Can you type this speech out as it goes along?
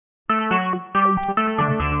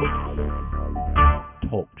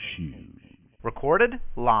Talk Shoe. Recorded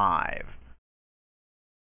live.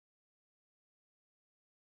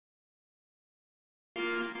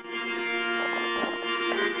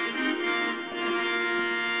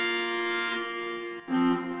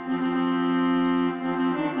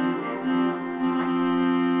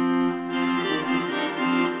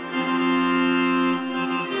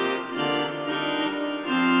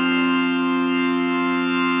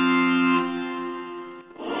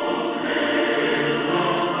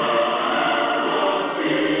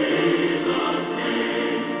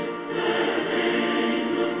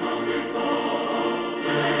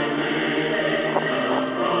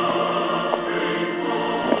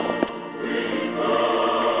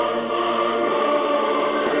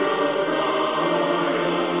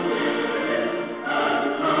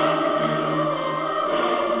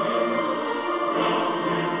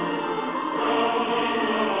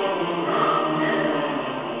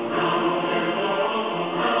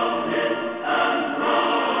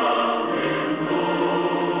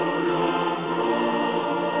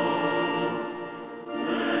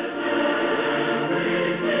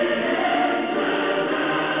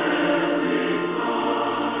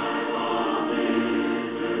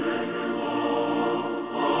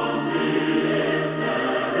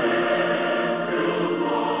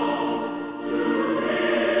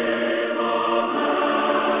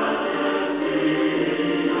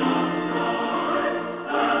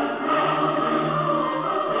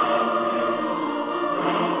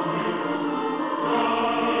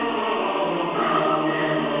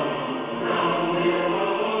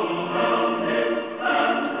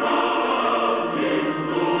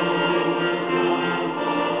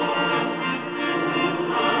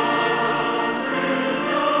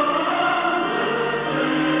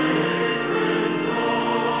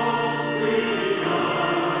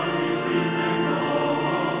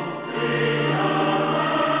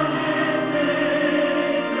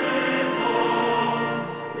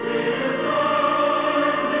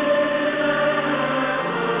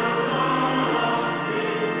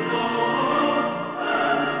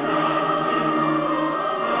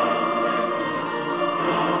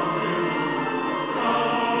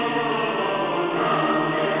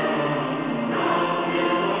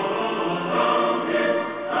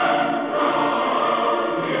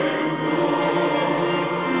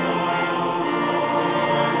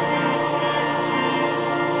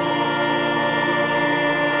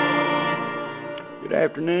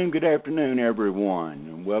 Good afternoon, everyone,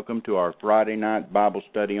 and welcome to our Friday night Bible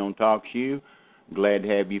study on TalkShoe. Glad to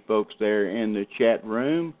have you folks there in the chat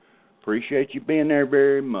room. Appreciate you being there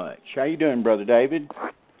very much. How you doing, Brother David?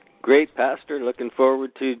 Great, Pastor. Looking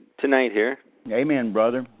forward to tonight here. Amen,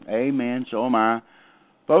 brother. Amen. So am I.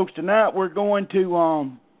 Folks, tonight we're going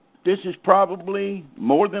to, this is probably,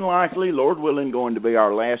 more than likely, Lord willing, going to be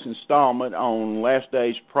our last installment on Last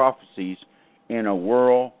Days Prophecies in a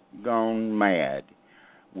World Gone Mad.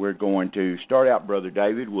 We're going to start out, Brother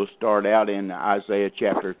David. We'll start out in Isaiah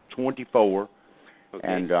chapter 24. Okay.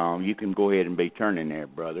 And you can go ahead and be turning there,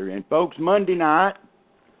 brother. And, folks, Sunday night,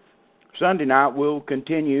 we'll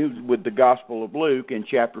continue with the Gospel of Luke in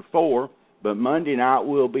chapter 4. But Monday night,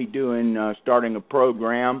 we'll be doing, starting a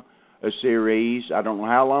program, a series. I don't know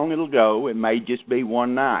how long it'll go. It may just be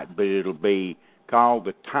one night, but it'll be called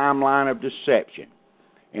The Timeline of Deception.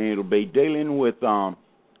 And it'll be dealing with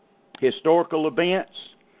historical events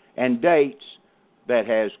and dates that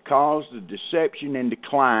has caused the deception and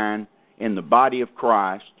decline in the body of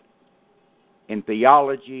Christ, in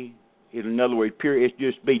theology. In other words, it's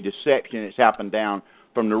just be deception that's happened down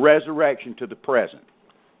from the resurrection to the present.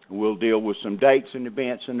 We'll deal with some dates and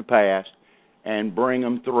events in the past and bring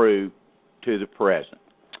them through to the present.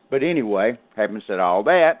 But anyway, having said all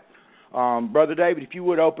that, Brother David, if you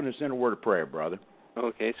would open us in a word of prayer, brother.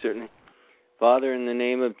 Okay, certainly. Father, in the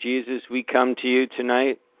name of Jesus, we come to you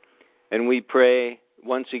tonight, and we pray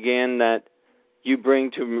once again that you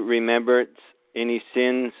bring to remembrance any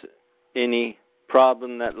sins, any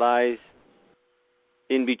problem that lies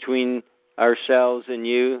in between ourselves and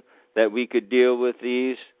you, that we could deal with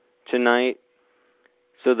these tonight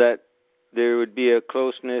so that there would be a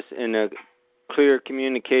closeness and a clear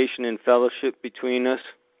communication and fellowship between us.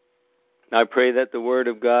 I pray that the Word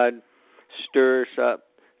of God stir us up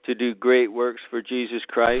to do great works for Jesus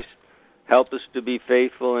Christ. Help us to be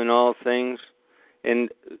faithful in all things, and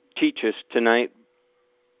teach us tonight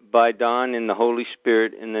by dawn in the Holy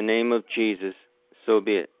Spirit, in the name of Jesus. So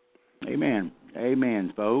be it. Amen.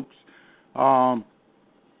 Amen, folks. So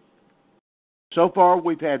far,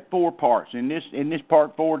 we've had 4 parts. In this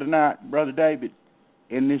part 4 tonight, Brother David,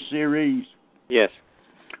 in this series, yes,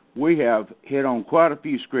 we have hit on quite a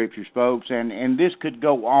few scriptures, folks, and this could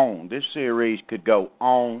go on. This series could go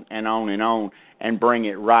on and bring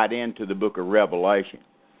it right into the book of Revelation.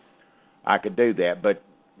 I could do that, but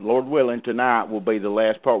Lord willing, tonight will be the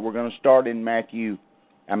last part. We're going to start in Isaiah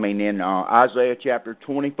chapter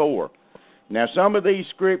 24. Now, some of these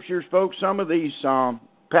scriptures, folks, some of these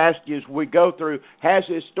passages we go through has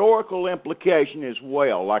historical implication as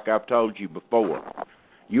well, like I've told you before.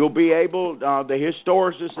 You'll be able, the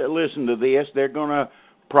historians that listen to this, they're going to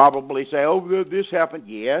probably say, oh, this happened.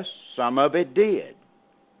 Yes, some of it did.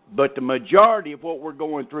 But the majority of what we're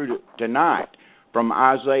going through tonight, from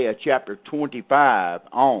Isaiah chapter 25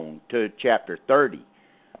 on to chapter 30,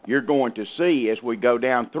 you're going to see as we go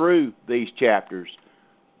down through these chapters,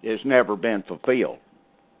 it's never been fulfilled.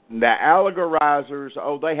 The allegorizers,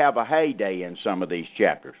 they have a heyday in some of these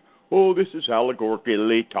chapters. Oh, this is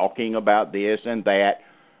allegorically talking about this and that.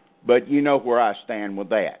 But you know where I stand with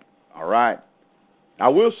that, all right? I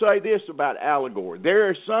will say this about allegory. There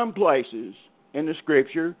are some places in the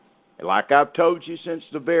Scripture, like I've told you since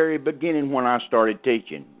the very beginning when I started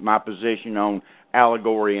teaching, my position on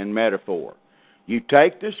allegory and metaphor. You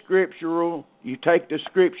take the Scripture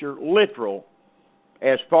literal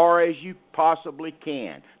as far as you possibly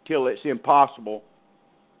can, till it's impossible,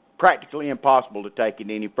 practically impossible to take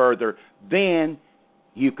it any further. Then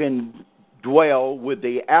you can dwell with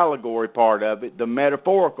the allegory part of it, the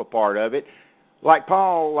metaphorical part of it. Like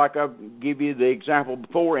Paul, like I've given you the example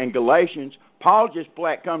before in Galatians, Paul just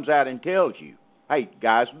flat comes out and tells you, hey,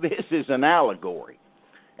 guys, this is an allegory.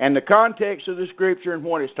 And the context of the Scripture and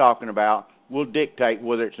what it's talking about will dictate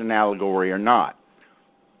whether it's an allegory or not.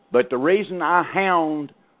 But the reason I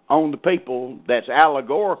hound on the people that's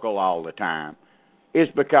allegorical all the time is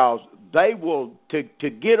because they will, to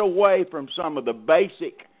get away from some of the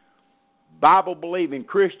basic Bible-believing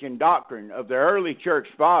Christian doctrine of the early church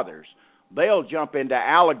fathers, they'll jump into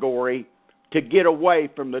allegory to get away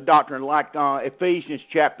from the doctrine, like Ephesians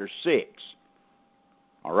chapter 6.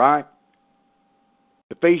 All right?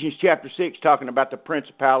 Ephesians chapter 6 talking about the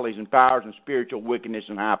principalities and powers and spiritual wickedness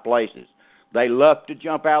in high places. They love to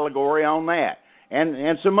jump allegory on that.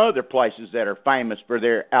 And some other places that are famous for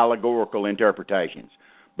their allegorical interpretations.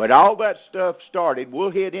 But all that stuff started,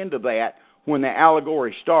 we'll hit into that when the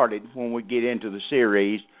allegory started, when we get into the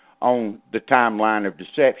series on the timeline of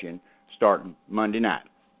deception starting Monday night.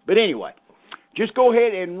 But anyway, just go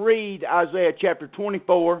ahead and read Isaiah chapter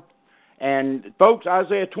 24. And folks,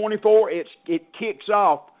 Isaiah 24, it kicks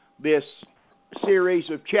off this series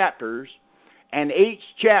of chapters, and each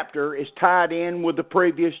chapter is tied in with the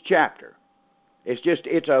previous chapter.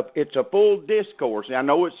 It's a full discourse. I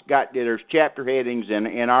know there's chapter headings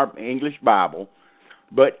in our English Bible,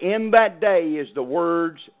 but in that day is the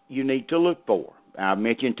words you need to look for. I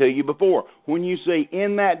mentioned to you before, when you see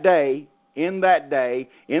in that day, in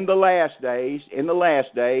the last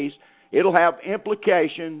days, it'll have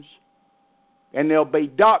implications, and there'll be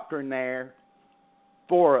doctrine there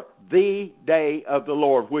for the day of the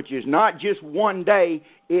Lord, which is not just one day,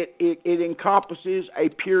 it encompasses a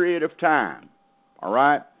period of time. All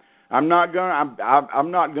right? I'm not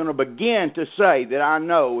gonna begin to say that I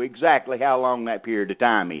know exactly how long that period of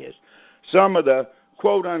time is. Some of the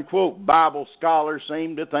quote-unquote Bible scholars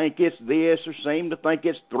seem to think it's this, or seem to think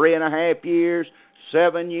it's 3.5 years,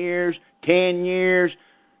 7 years, 10 years.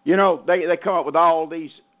 You know, they come up with all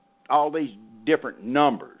these different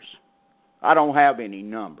numbers. I don't have any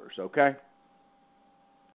numbers, okay?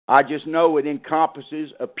 I just know it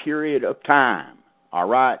encompasses a period of time, all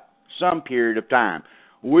right? Some period of time.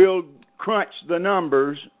 We'll crunch the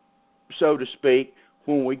numbers, so to speak,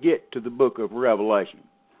 when we get to the book of Revelation.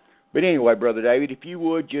 But anyway, Brother David, if you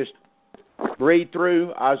would just read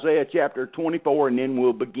through Isaiah chapter 24, and then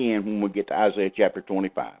we'll begin when we get to Isaiah chapter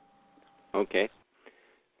 25. Okay.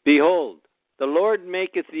 Behold, the Lord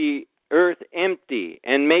maketh the earth empty,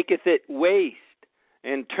 and maketh it waste,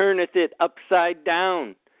 and turneth it upside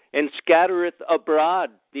down, and scattereth abroad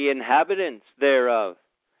the inhabitants thereof.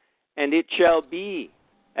 And it shall be,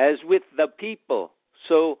 as with the people,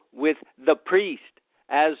 so with the priest,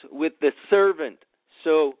 as with the servant,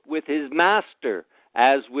 so with his master,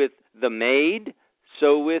 as with the maid,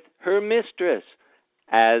 so with her mistress,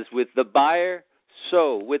 as with the buyer,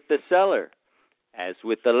 so with the seller, as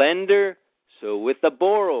with the lender, so with the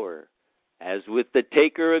borrower, as with the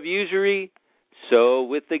taker of usury, so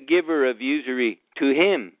with the giver of usury to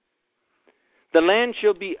him. The land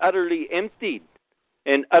shall be utterly emptied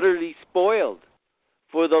and utterly spoiled,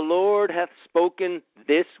 for the Lord hath spoken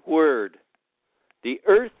this word. The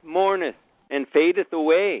earth mourneth and fadeth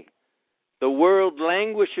away. The world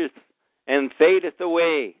languisheth and fadeth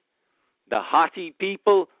away. The haughty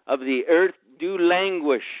people of the earth do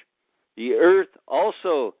languish. The earth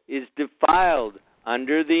also is defiled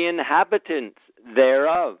under the inhabitants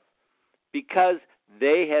thereof, because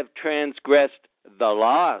they have transgressed the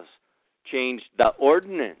laws, changed the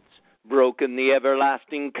ordinance, broken the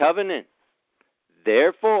everlasting covenant.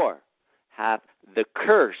 Therefore hath the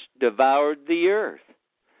curse devoured the earth,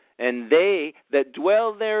 and they that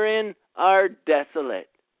dwell therein are desolate.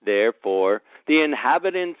 Therefore the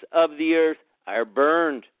inhabitants of the earth are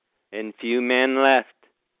burned, and few men left.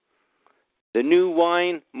 The new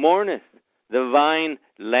wine mourneth, the vine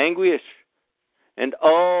languisheth, and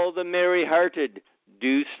all the merry-hearted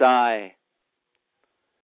do sigh.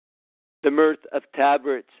 The mirth of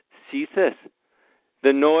tabrets ceaseth,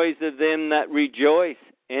 the noise of them that rejoice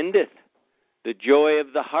endeth. The joy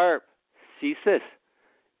of the harp ceaseth.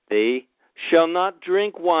 They shall not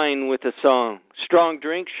drink wine with a song. Strong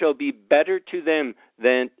drink shall be better to them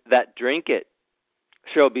than that drink it.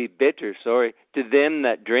 Shall be bitter, to them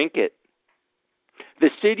that drink it. The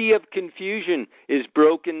city of confusion is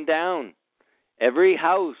broken down. Every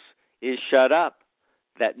house is shut up,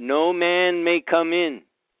 that no man may come in.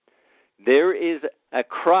 There is a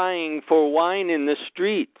crying for wine in the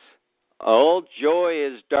streets. All joy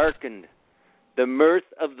is darkened. The mirth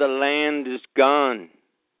of the land is gone.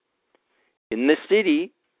 In the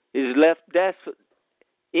city is left desolation,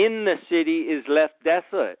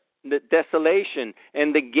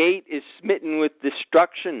 and the gate is smitten with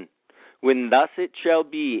destruction. When thus it shall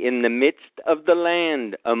be in the midst of the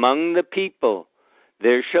land among the people,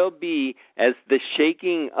 there shall be as the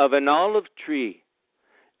shaking of an olive tree,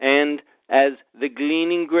 and as the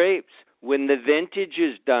gleaning grapes when the vintage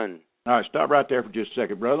is done. All right, stop right there for just a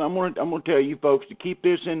second, brother. I'm going to tell you folks to keep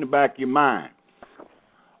this in the back of your mind.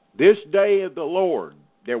 This day of the Lord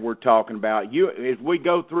that we're talking about, as we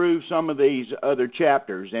go through some of these other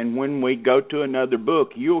chapters, and when we go to another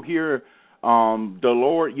book, you'll hear the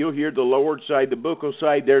Lord say, the book will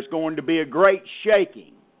say, there's going to be a great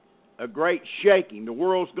shaking. A great shaking. The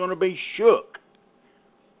world's going to be shook.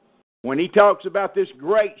 When he talks about this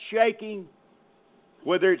great shaking,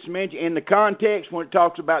 whether it's mentioned in the context, when it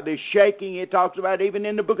talks about this shaking, it talks about even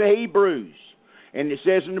in the book of Hebrews. And it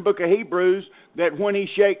says in the book of Hebrews that when he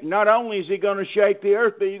shakes, not only is he going to shake the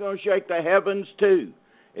earth, but he's going to shake the heavens too.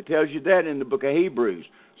 It tells you that in the book of Hebrews.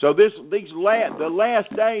 So the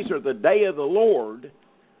last days, or the day of the Lord,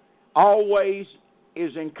 always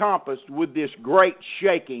is encompassed with this great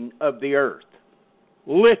shaking of the earth.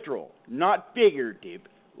 Literal, not figurative,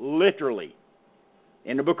 literally.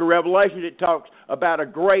 In the book of Revelation, it talks about a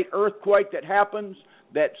great earthquake that happens.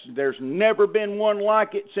 There's never been one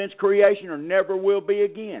like it since creation, or never will be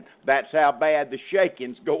again. That's how bad the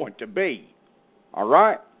shaking's going to be. All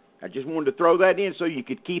right? I just wanted to throw that in so you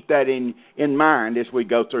could keep that in mind as we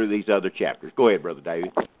go through these other chapters. Go ahead, Brother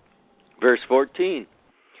David. Verse 14.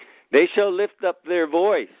 They shall lift up their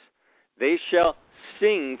voice. They shall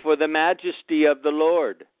sing for the majesty of the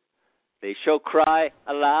Lord. They shall cry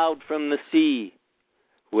aloud from the sea.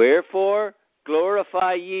 Wherefore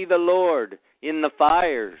glorify ye the Lord in the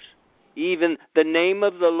fires, even the name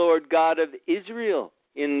of the Lord God of Israel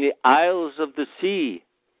in the isles of the sea.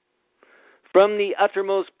 From the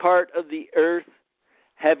uttermost part of the earth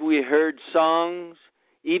have we heard songs,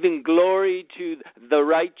 even glory to the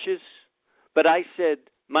righteous. But I said,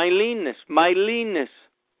 my leanness,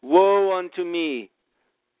 woe unto me.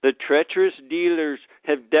 The treacherous dealers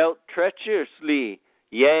have dealt treacherously.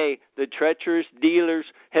 Yea, the treacherous dealers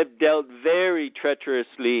have dealt very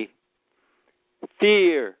treacherously.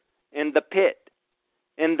 Fear and the pit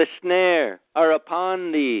and the snare are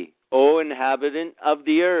upon thee, O inhabitant of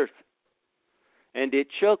the earth. And it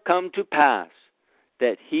shall come to pass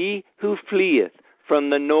that he who fleeth from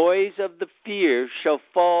the noise of the fear shall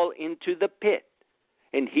fall into the pit,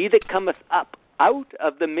 and he that cometh up out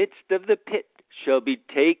of the midst of the pit shall be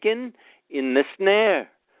taken in the snare.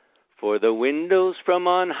 For the windows from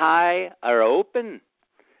on high are open,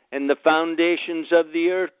 and the foundations of the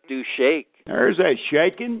earth do shake. There's that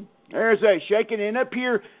shaking. And up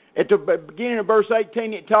here at the beginning of verse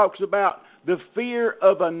 18, it talks about the fear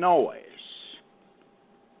of a noise.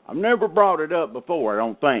 I've never brought it up before, I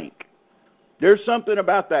don't think. There's something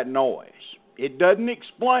about that noise. It doesn't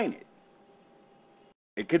explain it.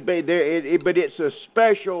 It could be there, but it's a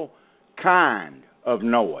special kind of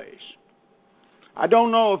noise. I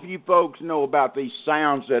don't know if you folks know about these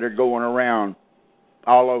sounds that are going around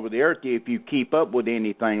all over the earth, if you keep up with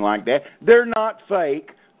anything like that. They're not fake,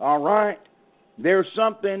 all right? There's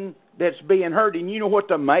something that's being heard. And you know what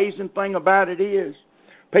the amazing thing about it is?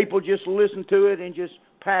 People just listen to it and just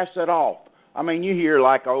pass it off. I mean, you hear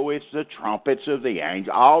like, oh, it's the trumpets of the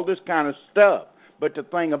angels, all this kind of stuff. But the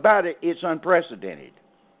thing about it, it's unprecedented.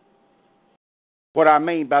 What I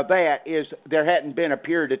mean by that is there hadn't been a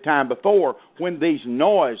period of time before when these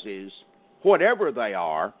noises, whatever they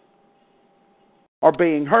are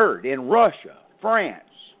being heard in Russia, France,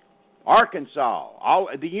 Arkansas, all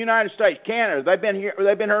the United States, Canada.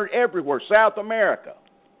 They've been heard everywhere. South America.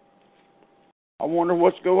 I wonder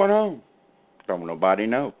what's going on. Don't nobody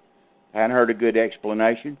know. I hadn't heard a good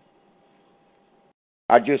explanation.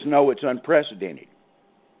 I just know it's unprecedented.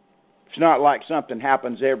 It's not like something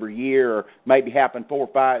happens every year or maybe happened 4,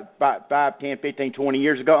 5, 10, 15, 20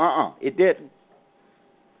 years ago. It didn't.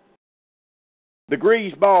 The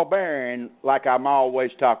grease ball bearing, like I'm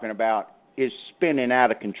always talking about, is spinning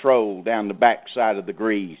out of control down the backside of the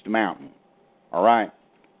greased mountain. All right?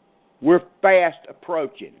 We're fast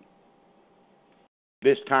approaching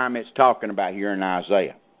this time it's talking about here in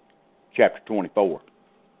Isaiah chapter 24.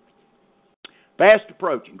 Fast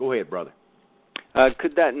approaching. Go ahead, brother.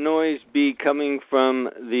 Could that noise be coming from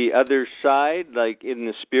the other side, like in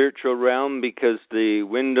the spiritual realm, because the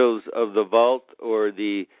windows of the vault or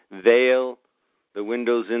the veil, the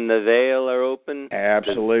windows in the veil are open?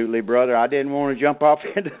 Absolutely, brother. I didn't want to jump off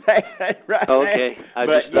into that right okay. now. I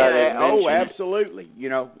just thought I'd mention it. Absolutely. You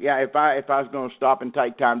know, if I was going to stop and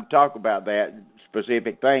take time to talk about that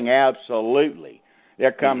specific thing, absolutely.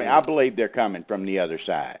 They're coming. I believe they're coming from the other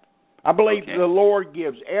side. I believe the Lord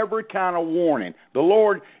gives every kind of warning. The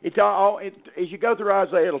Lord, as you go through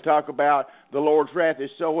Isaiah, it'll talk about the Lord's wrath is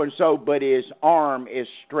so and so, but His arm is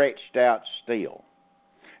stretched out still.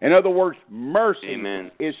 In other words, mercy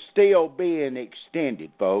is still being extended,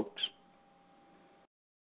 folks.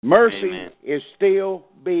 Mercy is still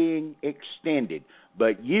being extended,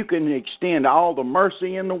 but you can extend all the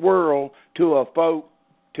mercy in the world to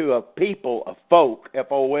a people,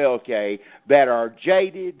 F-O-L-K, that are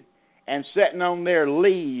jaded and sitting on their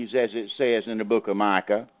leaves, as it says in the book of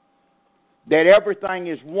Micah, that everything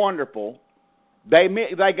is wonderful. They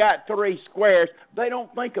got 3 squares. They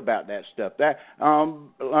don't think about that stuff. That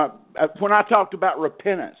when I talked about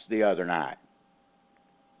repentance the other night,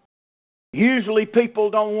 usually people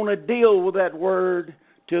don't want to deal with that word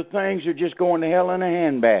till things are just going to hell in a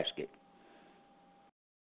handbasket.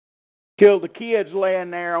 Till the kids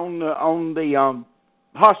laying there on the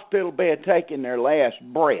hospital bed taking their last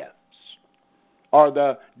breaths, or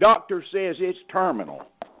the doctor says it's terminal,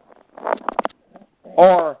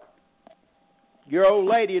 or your old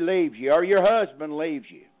lady leaves you, or your husband leaves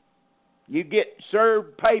you. You get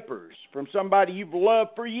served papers from somebody you've loved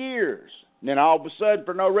for years, and then all of a sudden,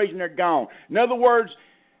 for no reason, they're gone. In other words,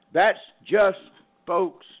 that's just,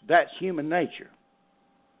 folks, that's human nature.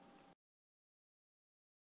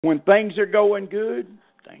 When things are going good,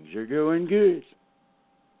 things are going good.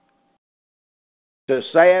 It's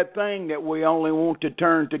a sad thing that we only want to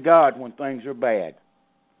turn to God when things are bad.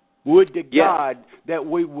 Would to God that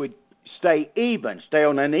we would stay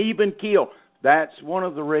on an even keel. That's one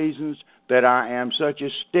of the reasons that I am such a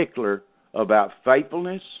stickler about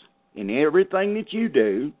faithfulness in everything that you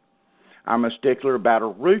do. I'm a stickler about a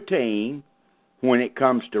routine when it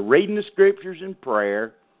comes to reading the Scriptures and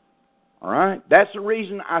prayer. All right? That's the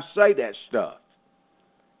reason I say that stuff.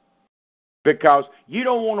 Because you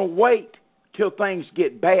don't want to wait till things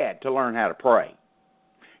get bad to learn how to pray.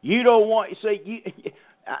 You don't want,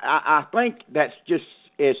 I think that's just,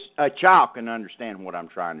 as a child can understand what I'm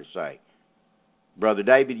trying to say. Brother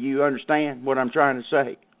David, you understand what I'm trying to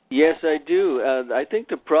say? Yes, I do. I think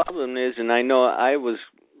the problem is, and I know I was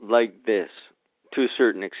like this to a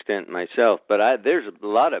certain extent myself, but there's a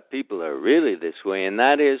lot of people that are really this way, and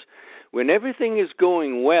that is when everything is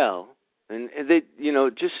going well, and it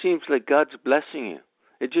just seems like God's blessing you.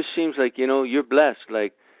 It just seems like, you're blessed,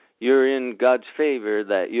 like you're in God's favor,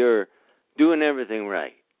 that you're doing everything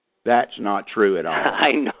right. That's not true at all.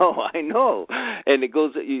 I know. And it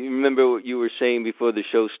goes, you remember what you were saying before the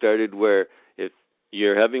show started, where if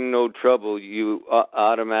you're having no trouble, you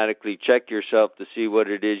automatically check yourself to see what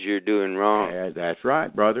it is you're doing wrong. Yeah, that's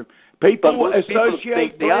right, brother. People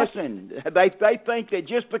associate blessing. They think that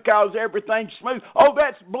just because everything's smooth,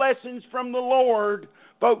 that's blessings from the Lord.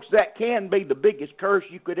 Folks, that can be the biggest curse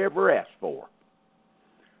you could ever ask for.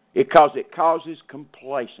 Because it causes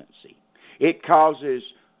complacency. It causes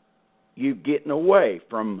you getting away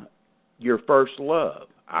from your first love.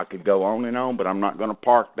 I could go on, but I'm not going to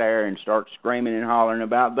park there and start screaming and hollering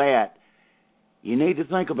about that. You need to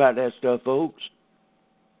think about that stuff, folks.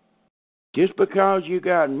 Just because you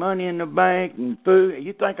got money in the bank and food,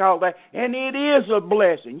 you think all that, and it is a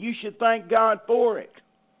blessing. You should thank God for it.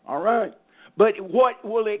 All right? But what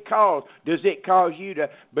will it cause? Does it cause you to,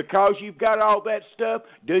 because you've got all that stuff,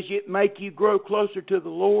 does it make you grow closer to the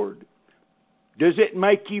Lord? Does it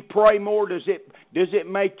make you pray more? Does it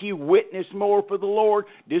make you witness more for the Lord?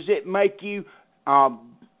 Does it make you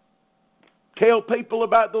tell people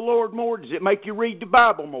about the Lord more? Does it make you read the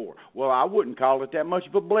Bible more? Well, I wouldn't call it that much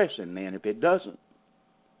of a blessing then if it doesn't.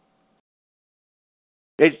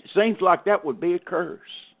 It seems like that would be a curse.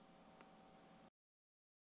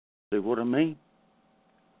 See what I mean?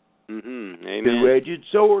 Mm-hmm. Amen. Two-edged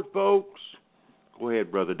sword, folks. Go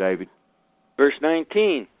ahead, Brother David. Verse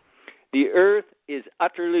 19. The earth is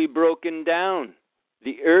utterly broken down.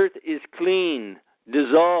 The earth is clean,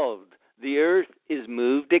 dissolved. The earth is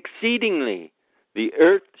moved exceedingly. The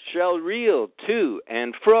earth shall reel to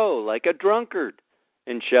and fro like a drunkard,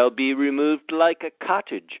 and shall be removed like a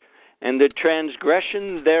cottage, and the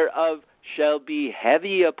transgression thereof shall be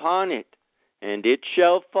heavy upon it, and it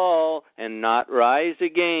shall fall and not rise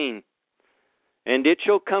again. And it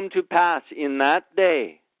shall come to pass in that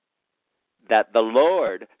day that the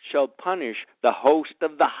Lord shall punish the host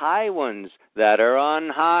of the high ones that are on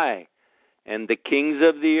high, and the kings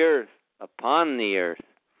of the earth upon the earth.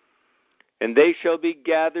 And they shall be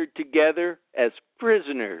gathered together as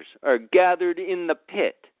prisoners are gathered in the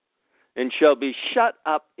pit, and shall be shut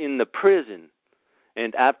up in the prison,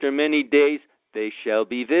 and after many days they shall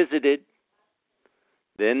be visited.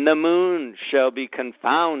 Then the moon shall be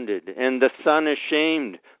confounded, and the sun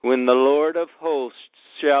ashamed, when the Lord of hosts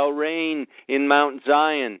shall reign in Mount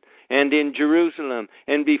Zion and in Jerusalem,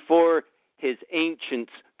 and before his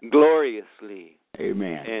ancients gloriously.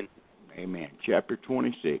 Amen. Amen. Chapter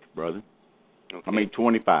 26, brother. Okay.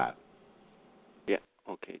 25. Yeah,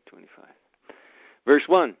 okay, 25. Verse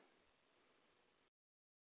 1.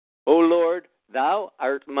 O Lord, thou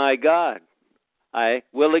art my God. I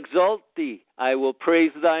will exalt thee. I will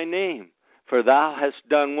praise thy name, for thou hast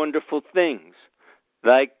done wonderful things.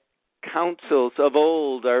 Thy counsels of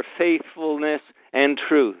old are faithfulness and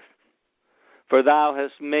truth. For thou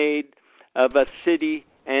hast made of a city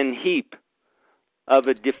an heap, of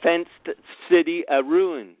a defenced city a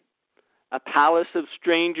ruin, a palace of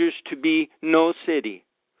strangers to be no city.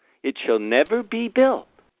 It shall never be built.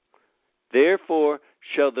 Therefore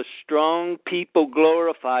shall the strong people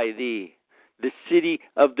glorify thee. The city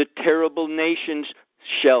of the terrible nations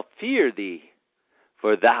shall fear thee.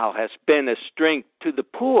 For thou hast been a strength to the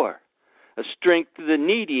poor, a strength to the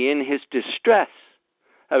needy in his distress,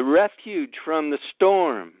 a refuge from the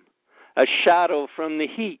storm, a shadow from the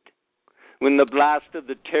heat, when the blast of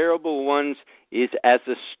the terrible ones is as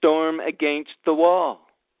a storm against the wall.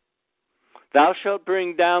 Thou shalt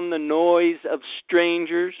bring down the noise of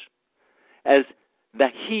strangers as the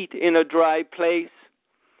heat in a dry place,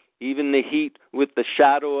 even the heat with the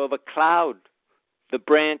shadow of a cloud. The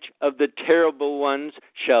branch of the terrible ones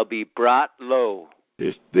shall be brought low.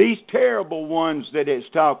 These terrible ones that it's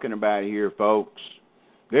talking about here, folks,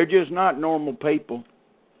 they're just not normal people.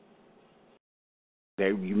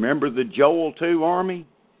 You remember the Joel 2 army?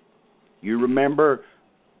 You remember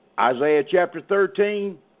Isaiah chapter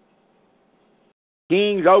 13?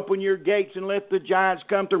 Kings, open your gates and let the giants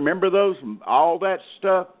come through. Remember those? All that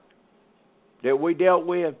stuff that we dealt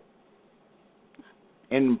with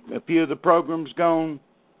in a few of the programs gone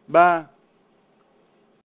by,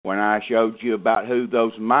 when I showed you about who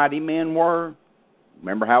those mighty men were.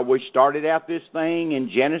 Remember how we started out this thing in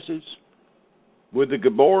Genesis with the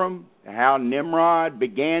Gibborim, how Nimrod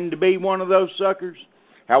began to be one of those suckers,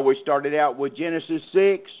 how we started out with Genesis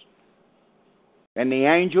 6 and the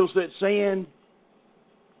angels that sinned,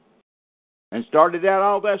 and started out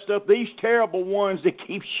all that stuff. These terrible ones that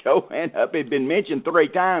keep showing up have been mentioned 3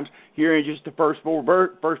 times here in just the first 5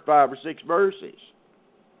 or 6 verses.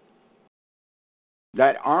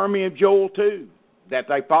 That army of Joel 2, that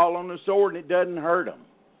they fall on the sword and it doesn't hurt them.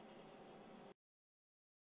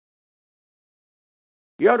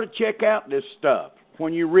 You ought to check out this stuff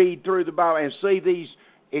when you read through the Bible and see these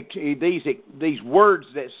words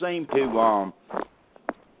that seem to,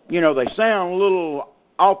 they sound a little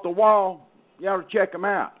off the wall. You ought to check them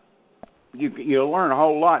out. You'll learn a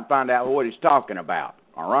whole lot and find out what he's talking about.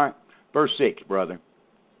 All right? Verse 6, brother.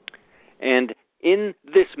 And in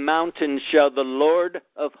this mountain shall the Lord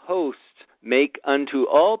of hosts make unto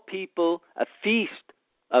all people a feast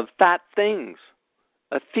of fat things,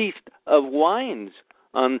 a feast of wines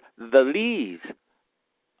on the lees,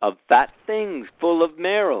 of fat things full of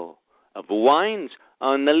marrow, of wines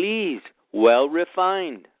on the lees, well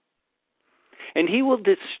refined. And he will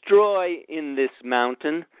destroy in this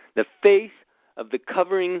mountain the face of the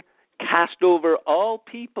covering cast over all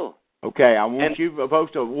people. Okay, I want you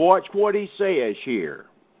folks to watch what he says here.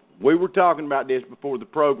 We were talking about this before the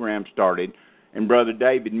program started, and Brother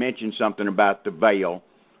David mentioned something about the veil.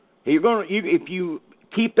 If you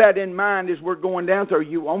keep that in mind as we're going down through,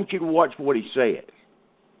 I want you to watch what he said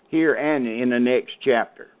here and in the next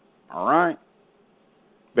chapter. All right?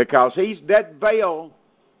 Because that veil,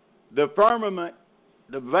 the firmament,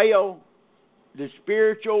 the veil, the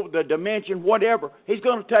spiritual, the dimension, whatever, he's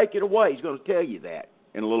going to take it away. He's going to tell you that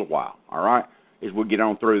in a little while, all right, as we get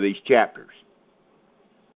on through these chapters.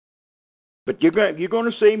 But you're going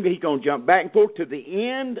to see him. He's going to jump back and forth to the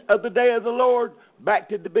end of the day of the Lord, back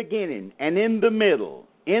to the beginning, and in the middle.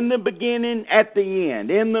 In the beginning, at the end,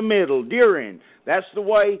 in the middle, during. That's the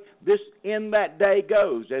way this in that day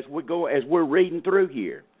goes as we're reading through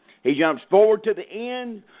here. He jumps forward to the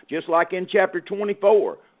end, just like in chapter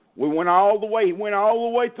 24. He went all the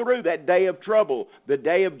way through that day of trouble, the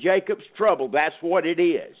day of Jacob's trouble. That's what it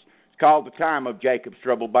is. It's called the time of Jacob's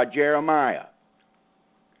trouble by Jeremiah.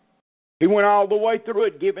 He went all the way through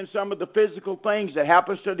it, giving some of the physical things that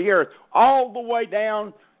happens to the earth, all the way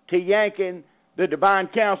down to yanking the divine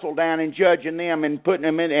council down and judging them and putting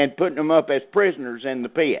them up as prisoners in the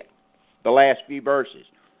pit. The last few verses.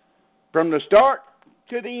 From the start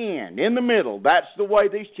to the end, in the middle, that's the way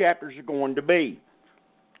these chapters are going to be.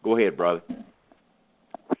 Go ahead, brother.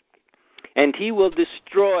 And he will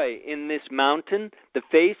destroy in this mountain the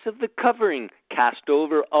face of the covering cast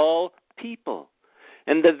over all people,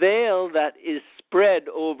 and the veil that is spread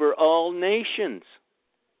over all nations.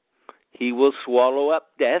 He will swallow up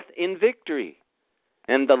death in victory,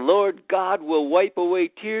 and the Lord God will wipe away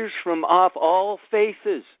tears from off all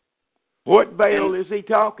faces. What veil is he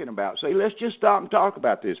talking about? See, let's just stop and talk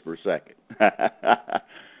about this for a second.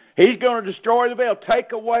 He's going to destroy the veil,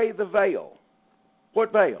 take away the veil.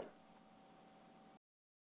 What veil?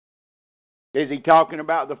 Is he talking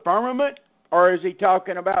about the firmament, or is he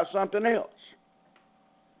talking about something else?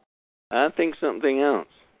 I think something else.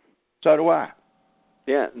 So do I.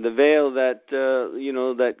 Yeah, the veil that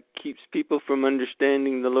that keeps people from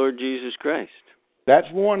understanding the Lord Jesus Christ. That's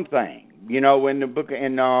one thing. You know, in the book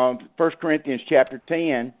in 1 Corinthians chapter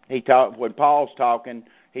 10, when Paul's talking,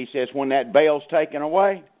 he says when that veil's taken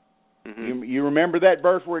away. Mm-hmm. You remember that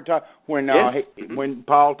verse where when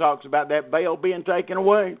Paul talks about that veil being taken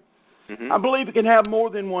away? Mm-hmm. I believe it can have more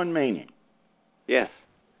than one meaning. Yes,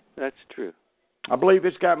 that's true. I believe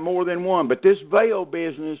it's got more than one. But this veil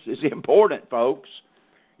business is important, folks.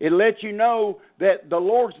 It lets you know that the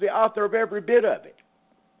Lord's the author of every bit of it.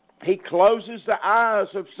 He closes the eyes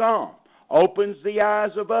of some, opens the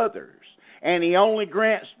eyes of others, and he only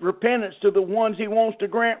grants repentance to the ones he wants to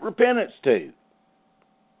grant repentance to.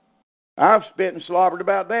 I've spit and slobbered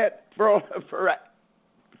about that for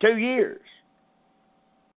 2 years.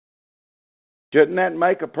 Doesn't that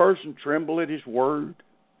make a person tremble at his word?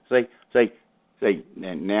 See,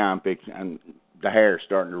 and now the hair's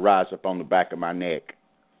starting to rise up on the back of my neck.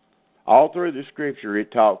 All through the Scripture,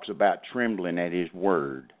 it talks about trembling at his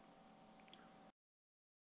word.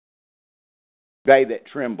 They that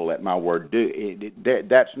tremble at my word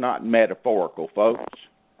that's not metaphorical, folks.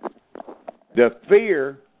 The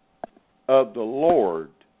fear of the Lord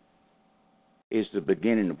is the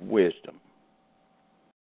beginning of wisdom.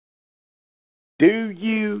 Do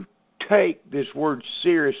you take this word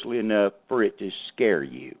seriously enough for it to scare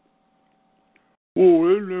you? Oh,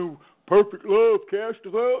 there's no perfect love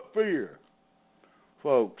casteth out fear.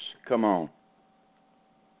 Folks, come on.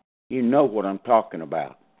 You know what I'm talking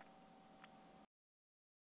about.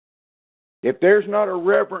 If there's not a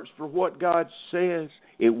reverence for what God says,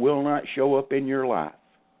 it will not show up in your life.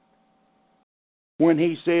 When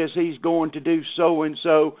he says he's going to do so and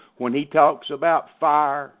so, when he talks about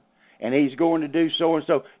fire, and he's going to do so and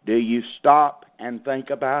so, do you stop and think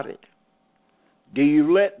about it? Do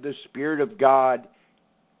you let the Spirit of God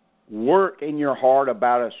work in your heart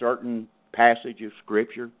about a certain passage of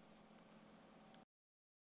Scripture?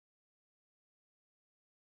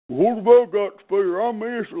 What have I got to fear? I'm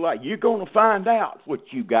an Israelite. You're going to find out what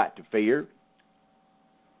you got to fear.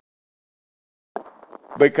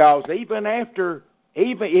 Because even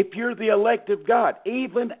if you're the elect of God,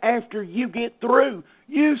 even after you get through,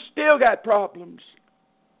 you still got problems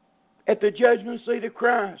at the judgment seat of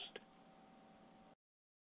Christ.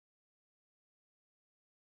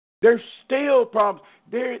 There's still problems.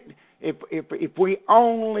 If we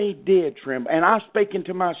only did tremble, and I'm speaking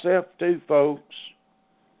to myself too, folks,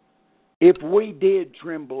 if we did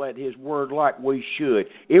tremble at his word like we should,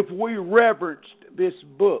 if we reverenced this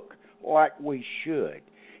book like we should,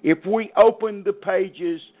 if we opened the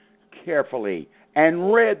pages carefully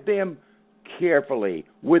and read them carefully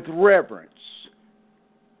with reverence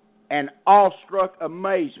and awestruck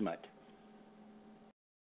amazement,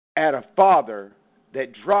 at a father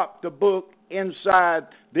that dropped the book inside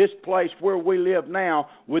this place where we live now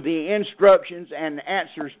with the instructions and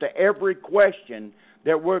answers to every question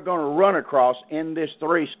that we're going to run across in this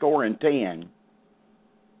 70.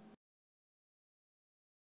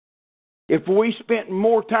 If we spent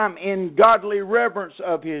more time in godly reverence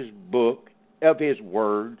of His book, of His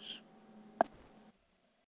words,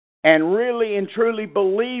 and really and truly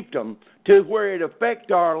believed them to where it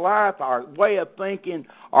affected our life, our way of thinking,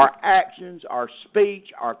 our actions, our speech,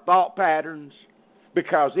 our thought patterns,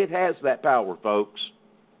 because it has that power, folks.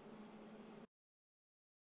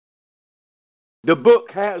 The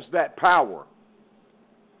book has that power.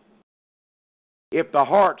 If the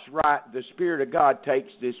heart's right, the Spirit of God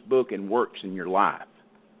takes this book and works in your life.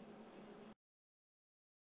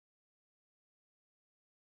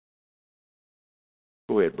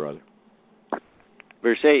 Go ahead, brother.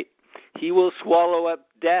 Verse 8, He will swallow up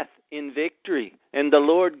death in victory, and the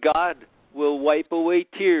Lord God will wipe away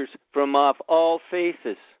tears from off all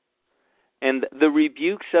faces. And the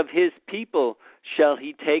rebukes of His people shall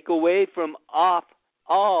He take away from off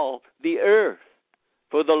all the earth.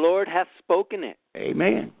 For the Lord hath spoken it.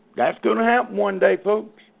 Amen. That's going to happen one day,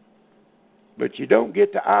 folks. But you don't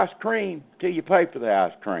get the ice cream till you pay for the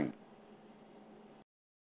ice cream.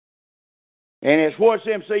 And it's what's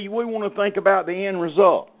them. See, we want to think about the end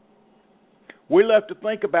result. We love to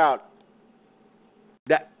think about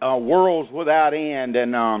that worlds without end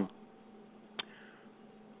and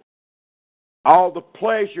all the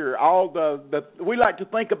pleasure, all the we like to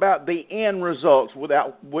think about the end results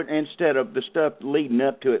instead of the stuff leading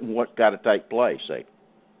up to it and what's got to take place. See?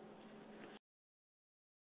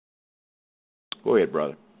 Go ahead,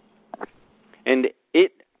 brother. And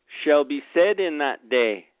it shall be said in that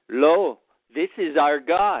day, Lo, this is our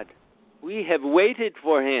God. We have waited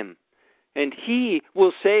for Him, and He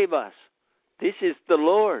will save us. This is the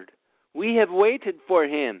Lord. We have waited for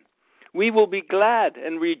Him. We will be glad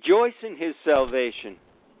and rejoice in His salvation.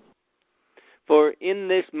 For in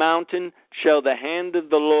this mountain shall the hand of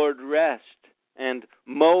the Lord rest, and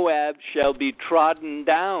Moab shall be trodden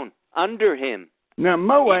down under Him. Now,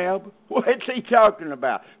 Moab, what's he talking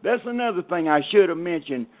about? That's another thing I should have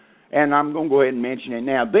mentioned, and I'm going to go ahead and mention it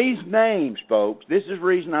now. These names, folks, this is the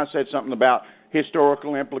reason I said something about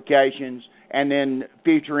historical implications and then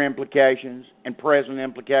future implications and present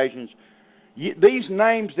implications. These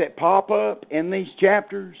names that pop up in these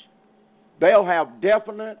chapters, they'll have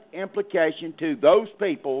definite implication to those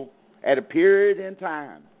people at a period in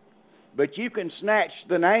time. But you can snatch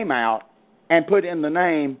the name out and put in the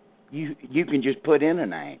name. You can just put in a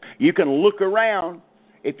name. You can look around.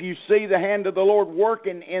 If you see the hand of the Lord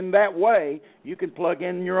working in that way, you can plug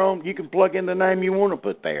in your own. You can plug in the name you want to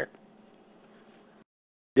put there.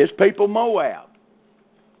 This people, Moab.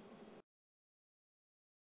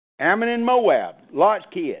 Ammon and Moab, Lot's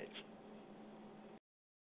kids.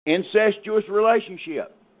 Incestuous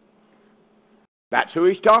relationship. That's who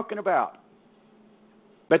he's talking about.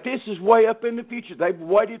 But this is way up in the future. They've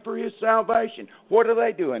waited for His salvation. What are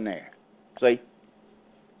they doing there? See?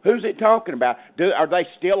 Who's it talking about? Are they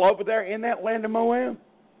still over there in that land of Moab?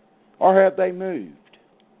 Or have they moved?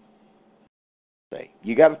 See?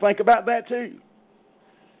 You got to think about that too.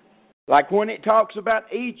 Like when it talks about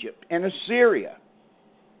Egypt and Assyria.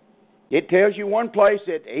 It tells you one place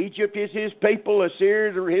that Egypt is His people,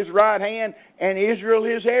 Assyria is His right hand, and Israel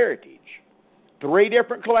His heritage. 3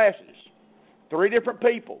 different classes. 3 different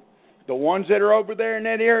people. The ones that are over there in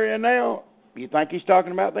that area now, you think he's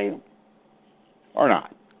talking about them? Or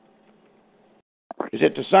not? Is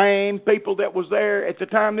it the same people that was there at the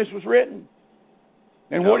time this was written?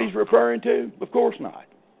 And what he's referring to? Of course not.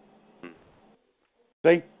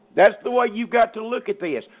 See? That's the way you've got to look at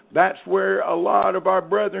this. That's where a lot of our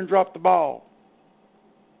brethren dropped the ball.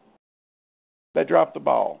 They dropped the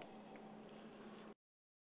ball.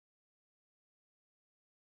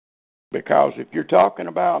 Because if you're talking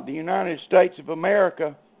about the United States of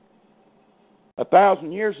America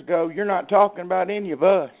 1,000 years ago, you're not talking about any of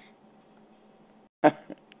us.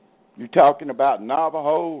 You're talking about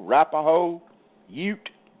Navajo, Arapaho, Ute,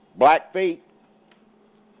 Blackfeet.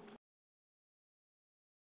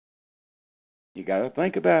 You got to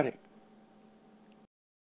think about it.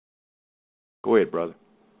 Go ahead, brother.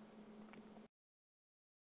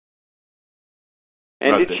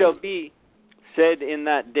 And it shall be said in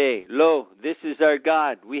that day, Lo, this is our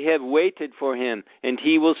God. We have waited for Him, and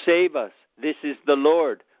He will save us. This is the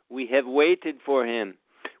Lord. We have waited for Him.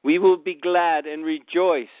 We will be glad and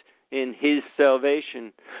rejoice in His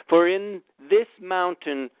salvation. For in this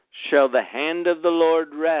mountain shall the hand of the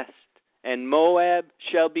Lord rest, and Moab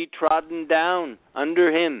shall be trodden down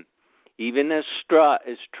under Him. even as straw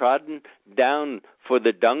is trodden down for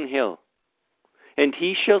the dunghill. And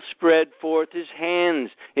he shall spread forth his hands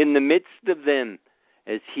in the midst of them,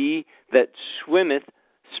 as he that swimmeth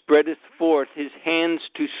spreadeth forth his hands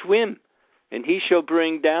to swim. And he shall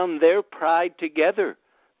bring down their pride together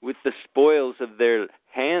with the spoils of their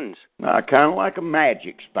hands. Kind of like a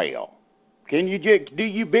magic spell. Do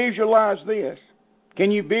you visualize this?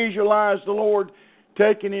 Can you visualize the Lord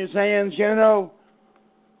taking his hands,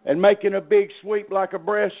 and making a big sweep like a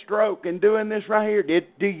breaststroke and doing this right here?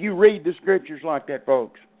 Do you read the scriptures like that,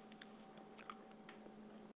 folks?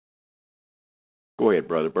 Go ahead,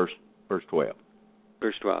 brother. Verse 12.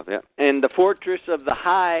 Verse 12, yeah. And the fortress of the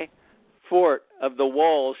high fort of the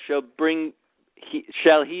wall shall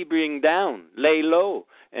he bring down, lay low,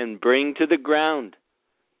 and bring to the ground,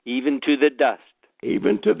 even to the dust.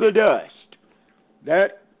 Even to the dust.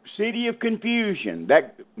 That city of confusion,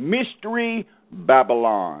 that mystery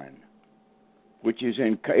Babylon, which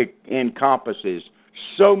encompasses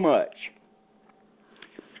so much.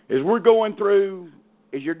 As you're going through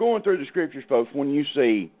the scriptures, folks, when you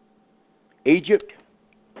see Egypt,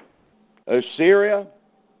 Assyria,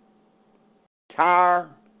 Tyre,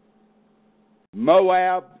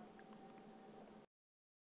 Moab,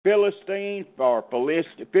 Philistine, or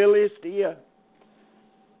Philistia,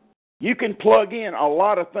 you can plug in a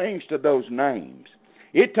lot of things to those names.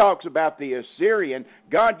 It talks about the Assyrian.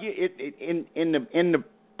 God, in the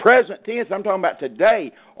present tense, I'm talking about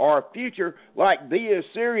today or future, like the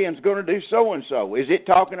Assyrian's going to do so and so. Is it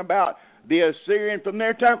talking about the Assyrian from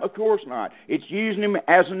their time? Of course not. It's using him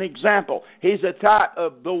as an example. He's a type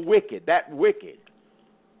of the wicked, that wicked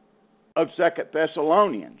of 2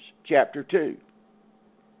 Thessalonians chapter 2.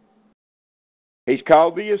 He's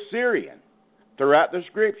called the Assyrian throughout the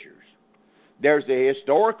scriptures. There's the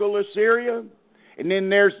historical Assyria, and then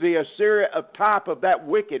there's the Assyria of type of that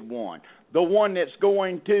wicked one, the one that's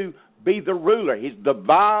going to be the ruler. He's the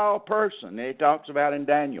vile person that he talks about in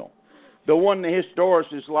Daniel. The one the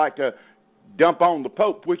historians like to dump on the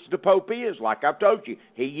Pope, which the Pope is, like I've told you.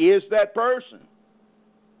 He is that person,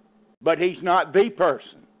 but he's not the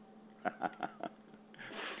person.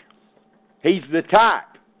 He's the type,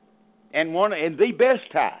 and the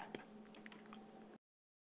best type.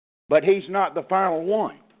 But he's not the final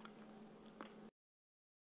one.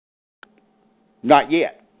 Not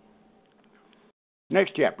yet.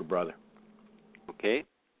 Next chapter, brother. Okay.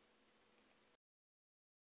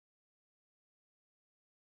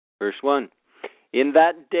 Verse 1. In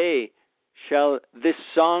that day shall this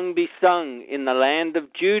song be sung in the land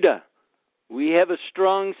of Judah. We have a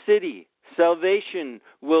strong city. Salvation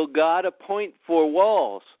will God appoint for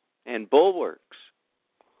walls and bulwarks.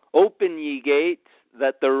 Open ye gates,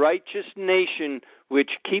 that the righteous nation which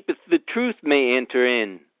keepeth the truth may enter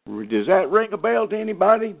in. Does that ring a bell to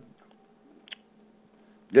anybody?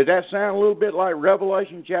 Does that sound a little bit like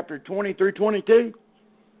Revelation chapter 20 through 22?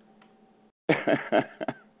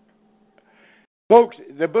 Folks,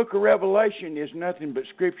 the book of Revelation is nothing but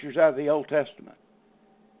scriptures out of the Old Testament.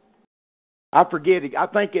 I forget it. I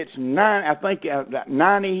think it's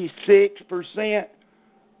 96%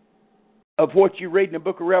 of what you read in the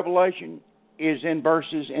book of Revelation is in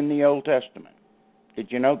verses in the Old Testament.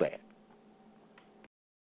 Did you know that?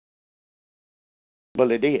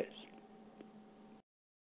 Well, it is.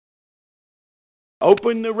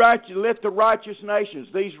 Let the righteous nations,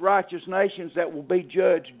 these righteous nations that will be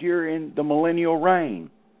judged during the millennial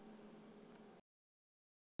reign,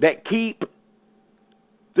 that keep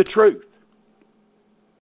the truth,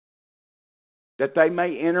 that they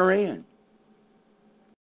may enter in.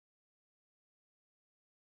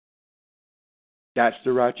 That's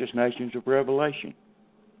the righteous nations of Revelation.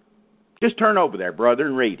 Just turn over there, brother,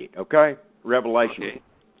 and read it, okay? Revelation. Okay.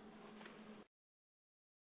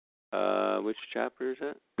 Which chapter is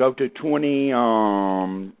that? Go to 22.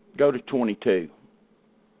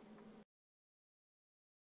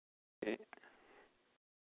 Okay.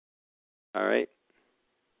 All right.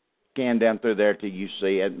 Scan down through there till you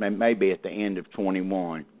see it. Maybe at the end of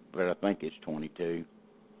 21, but I think it's 22.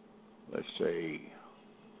 Let's see.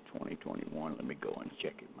 2021. Let me go and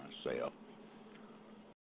check it myself.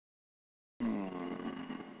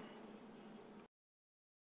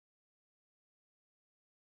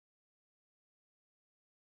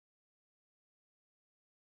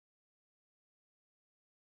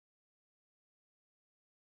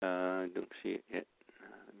 I don't see it yet.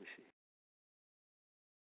 Let me see.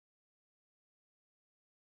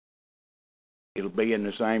 It'll be in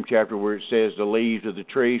the same chapter where it says the leaves of the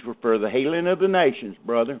trees were for the healing of the nations,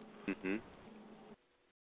 brother. Mm-hmm.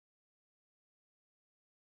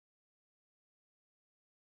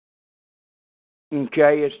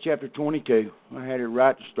 Okay, it's chapter 22. I had it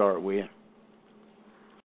right to start with.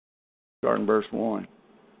 Starting verse 1.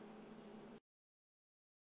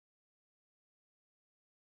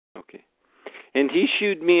 Okay. And he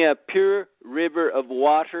shewed me a pure river of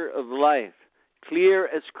water of life, clear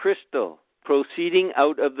as crystal, proceeding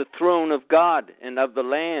out of the throne of God and of the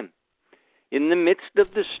Lamb. In the midst of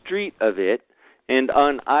the street of it, and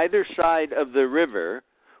on either side of the river,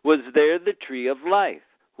 was there the tree of life,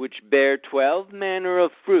 which bare 12 manner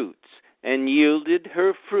of fruits, and yielded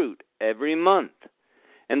her fruit every month.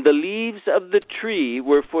 And the leaves of the tree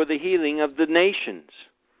were for the healing of the nations.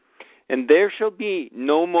 And there shall be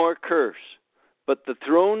no more curse, but the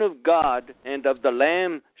throne of God and of the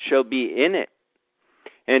Lamb shall be in it,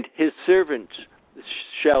 and his servants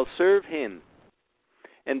shall serve him.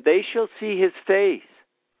 And they shall see his face,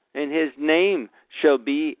 and his name shall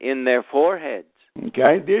be in their foreheads.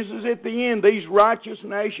 Okay, this is at the end. These righteous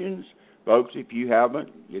nations, folks, if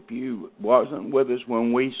you wasn't with us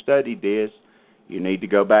when we studied this, you need to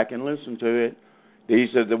go back and listen to it.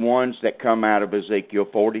 These are the ones that come out of Ezekiel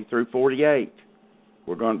 40 through 48.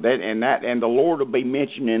 We're going and the Lord will be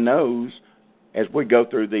mentioning those as we go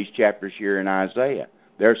through these chapters here in Isaiah.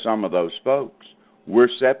 There's some of those folks. We're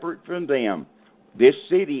separate from them. This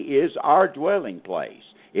city is our dwelling place.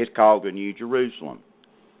 It's called the New Jerusalem.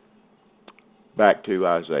 Back to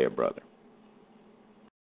Isaiah, brother.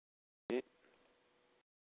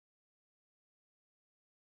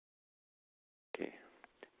 Okay.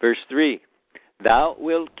 Verse 3. Thou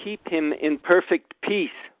wilt keep him in perfect peace,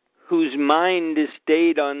 whose mind is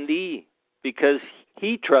stayed on thee, because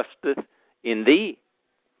he trusteth in thee.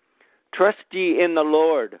 Trust ye in the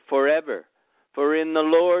Lord forever, for in the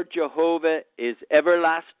Lord Jehovah is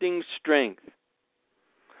everlasting strength.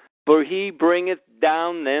 For he bringeth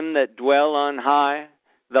down them that dwell on high,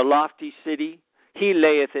 the lofty city. He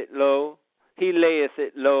layeth it low,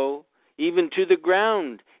 even to the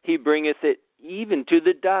ground. He bringeth it even to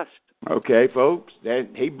the dust. Okay, folks, that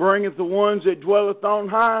he bringeth the ones that dwelleth on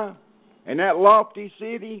high, and that lofty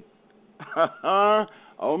city.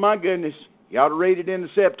 Oh my goodness, you ought to read it in the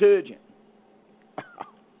Septuagint.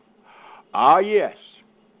 Yes,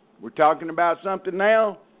 we're talking about something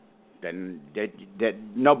now that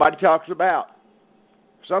nobody talks about.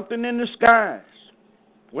 Something in the skies.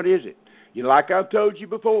 What is it? Like I've told you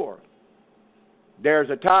before, there's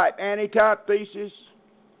a type, antitype, thesis,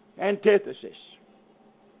 antithesis.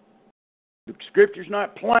 The Scripture's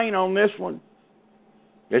not plain on this one.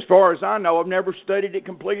 As far as I know, I've never studied it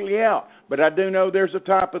completely out. But I do know there's a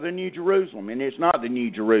type of the New Jerusalem, and it's not the New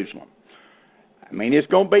Jerusalem. I mean, it's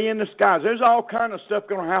going to be in the skies. There's all kind of stuff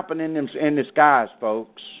going to happen in the skies,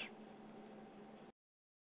 folks.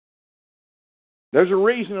 There's a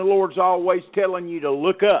reason the Lord's always telling you to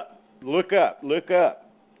look up, look up, look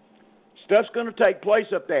up. Stuff's going to take place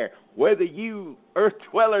up there, whether you earth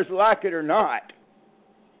dwellers like it or not.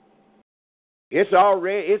 It's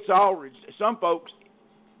already. Some folks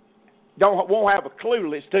won't have a clue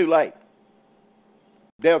till it's too late.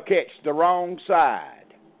 They'll catch the wrong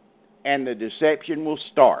side, and the deception will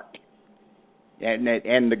start. And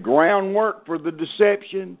the groundwork for the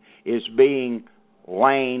deception is being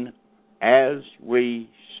laid as we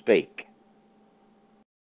speak.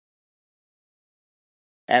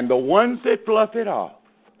 And the ones that fluff it off,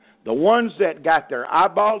 the ones that got their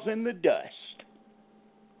eyeballs in the dust,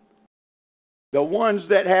 the ones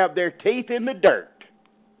that have their teeth in the dirt,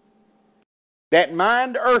 that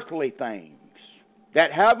mind earthly things,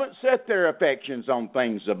 that haven't set their affections on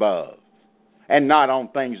things above and not on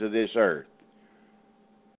things of this earth,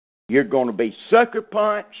 you're going to be sucker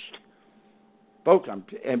punched. Folks,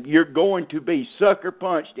 you're going to be sucker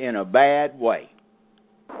punched in a bad way.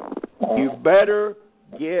 You better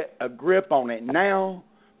get a grip on it now.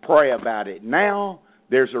 Pray about it now.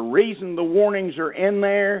 There's a reason the warnings are in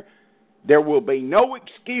there. There will be no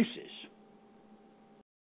excuses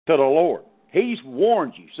to the Lord. He's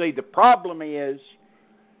warned you. See, the problem is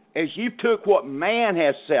you took what man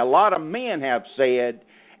has said, a lot of men have said,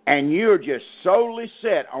 and you're just solely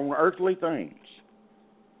set on earthly things.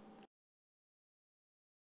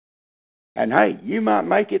 And hey, you might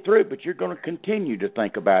make it through, but you're going to continue to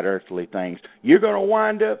think about earthly things. You're going to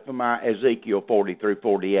wind up from my Ezekiel 40 through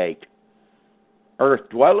 48. Earth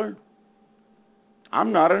dweller?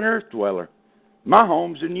 I'm not an earth dweller. My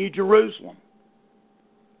home's in New Jerusalem.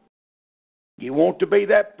 You want to be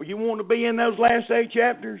that? You want to be in those last 8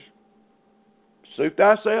 chapters? Suit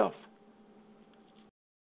thyself.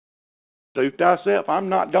 Suit thyself. I'm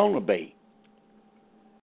not going to be.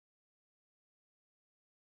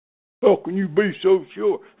 How can you be so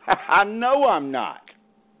sure? I know I'm not.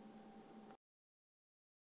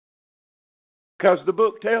 Because the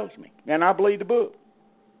book tells me, and I believe the book.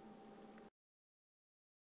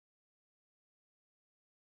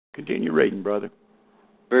 Continue reading, brother.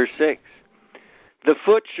 Verse 6. The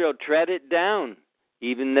foot shall tread it down,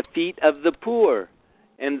 even the feet of the poor,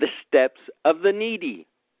 and the steps of the needy.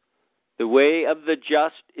 The way of the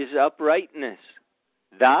just is uprightness.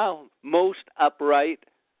 Thou, most upright,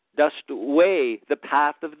 dost weigh the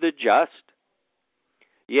path of the just.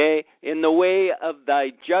 Yea, in the way of thy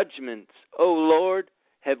judgments, O Lord,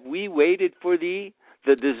 have we waited for thee.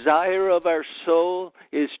 The desire of our soul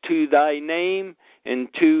is to thy name and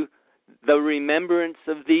to the remembrance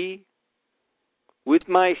of thee. With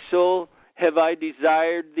my soul have I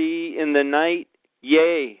desired thee in the night.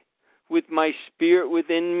 Yea, with my spirit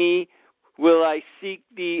within me will I seek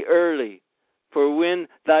thee early. For when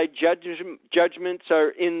thy judgments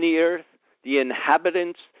are in the earth, the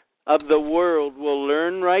inhabitants of the world will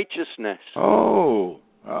learn righteousness. Oh,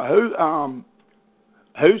 who's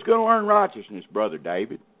going to learn righteousness, Brother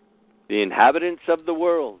David? The inhabitants of the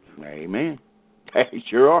world. Amen. They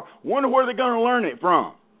sure are. Wonder where they're going to learn it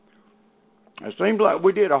from. It seems like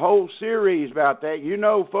we did a whole series about that. You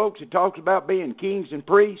know, folks, it talks about being kings and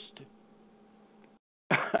priests.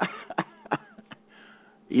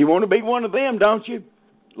 You want to be one of them, don't you?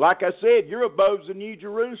 Like I said, your abode's in New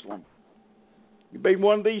Jerusalem. You be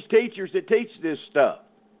one of these teachers that teach this stuff.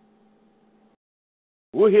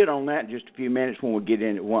 We'll hit on that in just a few minutes when we get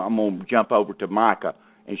in. I'm going to jump over to Micah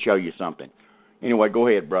and show you something. Anyway, go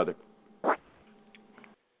ahead, brother.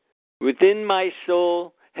 Within my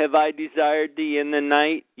soul have I desired thee in the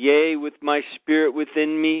night. Yea, with my spirit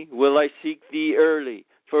within me will I seek thee early.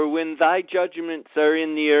 For when thy judgments are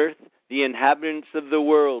in the earth, the inhabitants of the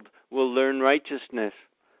world will learn righteousness.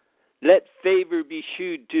 Let favor be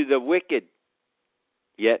shewed to the wicked.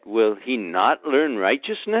 Yet will he not learn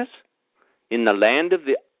righteousness? In the land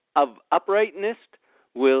of uprightness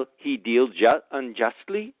will he deal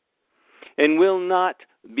unjustly? And will not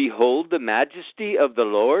behold the majesty of the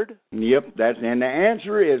Lord? Yep, and the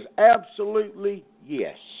answer is absolutely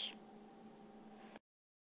yes.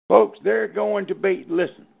 Folks, there's going to be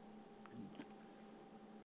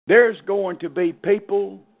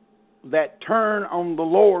people that turn on the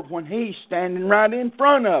Lord when He's standing right in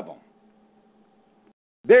front of them.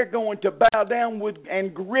 They're going to bow down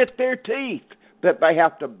and grit their teeth that they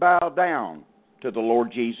have to bow down to the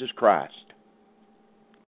Lord Jesus Christ.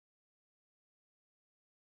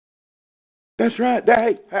 That's right.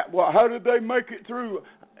 Well, how did they make it through?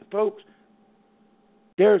 Folks,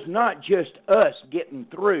 there's not just us getting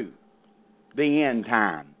through the end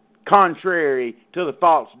time, contrary to the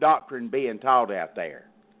false doctrine being taught out there.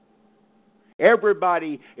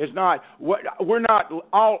 Everybody is not,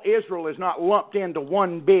 all Israel is not lumped into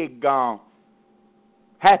one big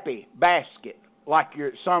happy basket like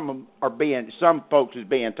some folks is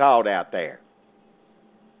being taught out there.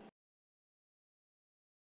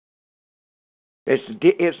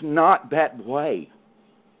 It's not that way.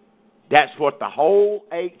 That's what the whole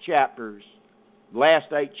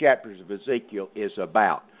last 8 chapters of Ezekiel is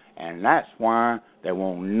about. And that's why they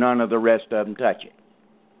won't none of the rest of them touch it.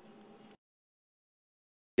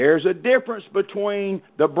 There's a difference between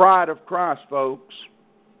the bride of Christ, folks,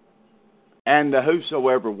 and the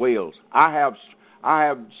whosoever wills. I have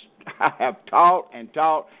taught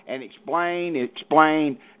and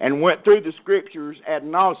explained, and went through the scriptures ad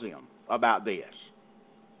nauseum about this.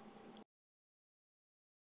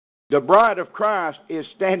 The bride of Christ is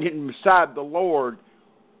standing beside the Lord,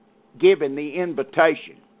 giving the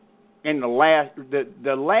invitation. And the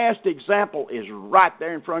last example is right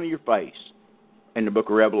there in front of your face in the book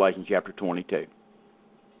of Revelation, chapter 22.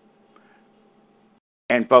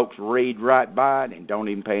 And folks read right by it and don't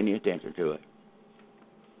even pay any attention to it.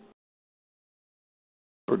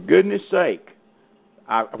 For goodness sake,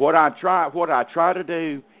 what I try to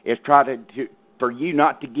do is for you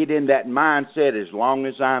not to get in that mindset as long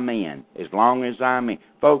as I'm in.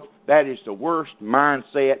 Folks, that is the worst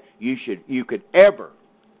mindset you could ever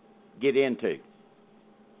get into.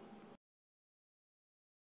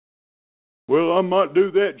 Well, I might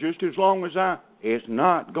do that just as long as It's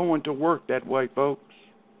not going to work that way, folks.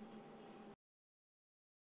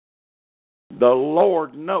 The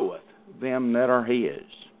Lord knoweth them that are His,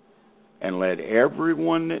 and let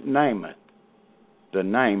everyone that nameth the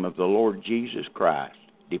name of the Lord Jesus Christ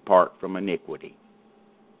depart from iniquity.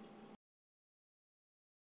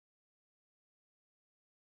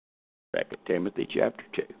 2 Timothy chapter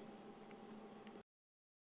 2.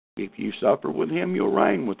 If you suffer with Him, you'll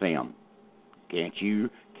reign with Him. Can't you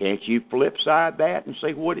flip side that and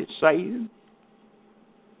see what it's saying?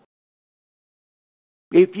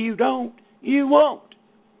 If you don't, you won't.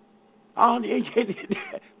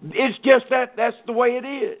 It's just that's the way it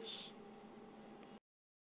is.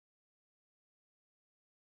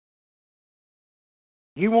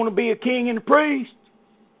 You want to be a king and a priest?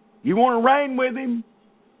 You want to reign with him?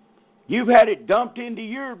 You've had it dumped into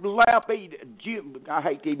your lap. I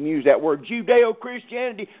hate to even use that word,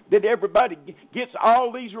 Judeo-Christianity, that everybody gets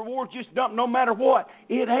all these rewards just dumped no matter what.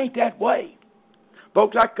 It ain't that way.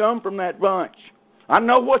 Folks, I come from that bunch. I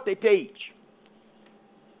know what they teach.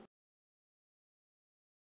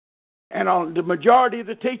 And on the majority of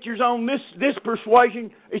the teachers on this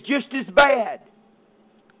persuasion is just as bad.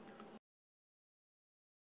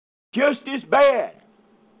 Just as bad.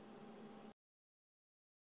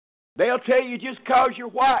 They'll tell you just because you're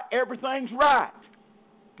white, everything's right.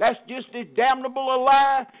 That's just as damnable a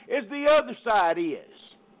lie as the other side is.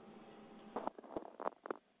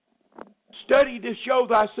 Study to show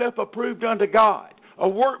thyself approved unto God, a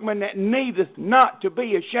workman that needeth not to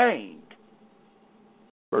be ashamed.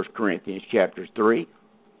 1 Corinthians chapter 3.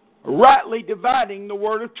 Rightly dividing the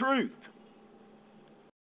word of truth.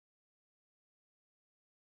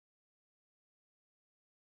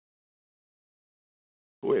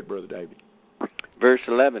 Go ahead, Brother David. Verse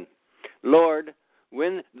 11. Lord,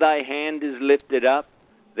 when thy hand is lifted up,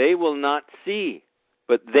 they will not see,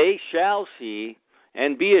 but they shall see,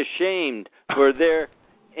 and be ashamed for their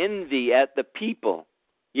envy at the people.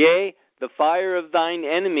 Yea, the fire of thine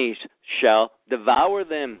enemies shall devour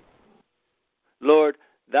them. Lord,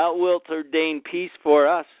 thou wilt ordain peace for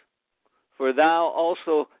us, for thou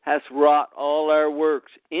also hast wrought all our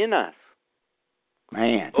works in us.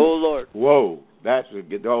 Man. O Lord. Whoa. That's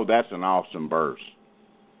an awesome verse.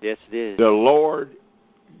 Yes, it is.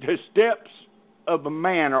 The steps of a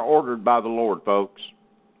man are ordered by the Lord, folks.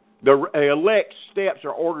 The elect's steps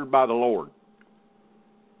are ordered by the Lord.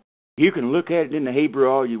 You can look at it in the Hebrew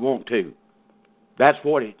all you want to. That's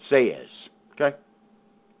what it says. Okay?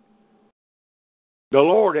 The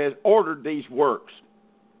Lord has ordered these works.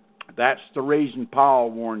 That's the reason Paul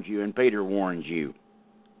warns you and Peter warns you.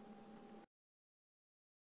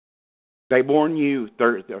 They warn you,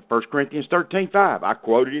 1 Corinthians 13:5. I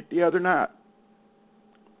quoted it the other night.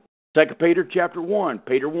 2 Peter chapter 1.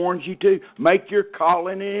 Peter warns you too. Make your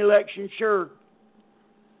calling and election sure.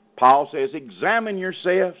 Paul says, examine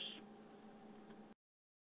yourselves.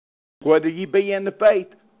 Whether you be in the faith,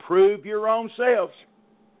 prove your own selves.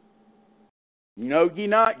 Know ye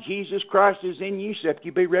not, Jesus Christ is in you, except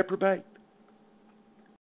you be reprobate.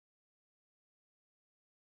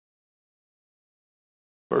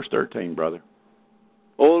 Verse 13, brother.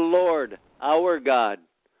 O Lord, our God,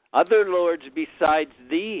 other lords besides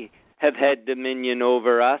thee have had dominion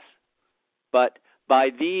over us, but by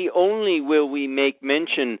thee only will we make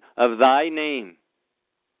mention of thy name.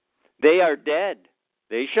 They are dead,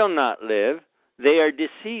 they shall not live. They are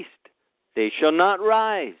deceased, they shall not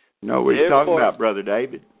rise. No, what he's talking about, Brother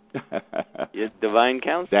David. It's divine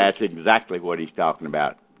counsel. That's exactly what he's talking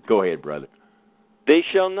about. Go ahead, brother. They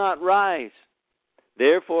shall not rise.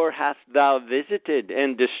 Therefore hast thou visited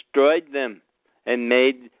and destroyed them, and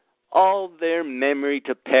made all their memory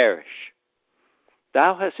to perish.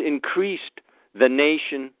 Thou hast increased the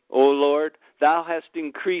nation, O Lord. Thou hast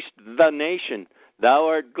increased the nation. Thou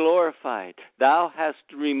art glorified. Thou hast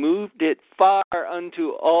removed it far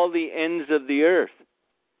unto all the ends of the earth.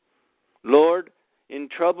 Lord, in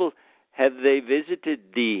trouble have they visited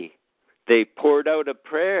thee. They poured out a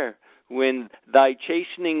prayer when thy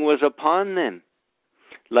chastening was upon them.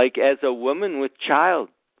 Like as a woman with child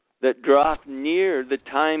that draweth near the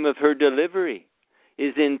time of her delivery,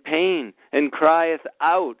 is in pain, and crieth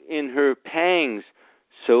out in her pangs,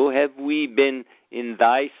 so have we been in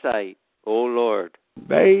thy sight, O Lord.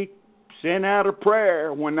 They sent out a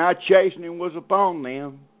prayer when thy chastening was upon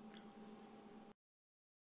them.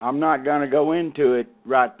 I'm not going to go into it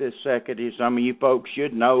right this second. Some of you folks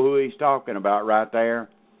should know who he's talking about right there.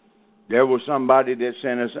 There was somebody that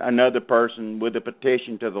sent us another person with a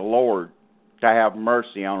petition to the Lord to have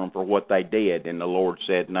mercy on them for what they did, and the Lord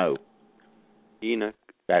said no. Enoch.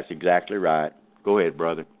 That's exactly right. Go ahead,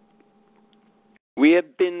 brother. We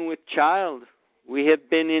have been with child. We have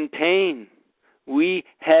been in pain. We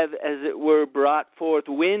have, as it were, brought forth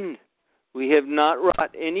wind. We have not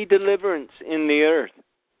wrought any deliverance in the earth.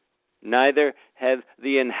 Neither have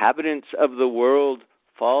the inhabitants of the world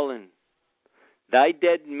fallen. Thy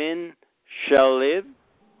dead men shall live,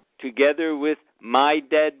 together with my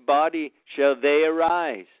dead body shall they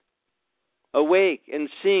arise. Awake and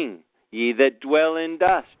sing, ye that dwell in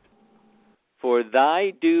dust, for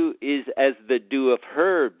thy dew is as the dew of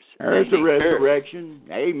herbs. There's the resurrection.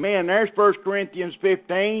 Amen. There's 1 Corinthians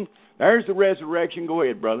 15. There's the resurrection. Go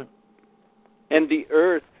ahead, brother. And the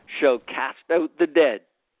earth shall cast out the dead.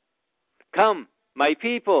 Come, my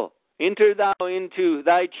people, enter thou into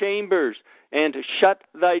thy chambers, and shut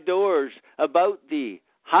thy doors about thee.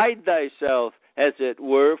 Hide thyself, as it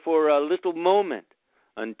were, for a little moment,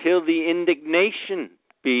 until the indignation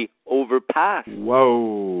be overpassed.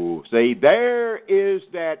 Whoa. See, there is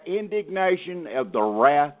that indignation of the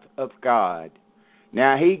wrath of God.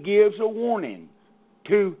 Now, he gives a warning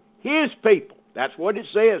to his people. That's what it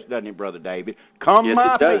says, doesn't it, Brother David? Come, Yes,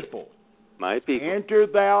 my it does. people. My people. Enter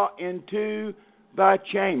thou into thy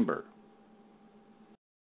chamber,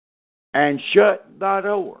 and shut thy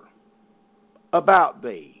door about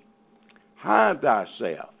thee. Hide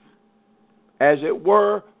thyself, as it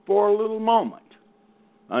were, for a little moment,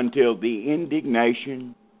 until the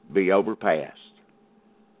indignation be overpassed.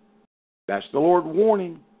 That's the Lord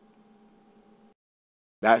warning.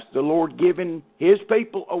 That's the Lord giving his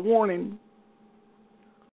people a warning.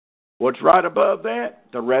 What's right above that?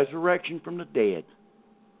 The resurrection from the dead.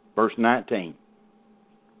 Verse 19.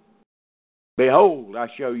 Behold, I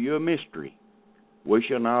show you a mystery. We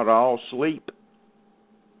shall not all sleep,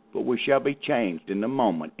 but we shall be changed in a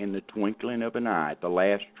moment, in the twinkling of an eye, at the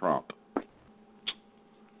last trump.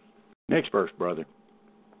 Next verse, brother.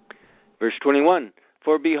 Verse 21.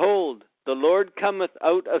 For behold, the Lord cometh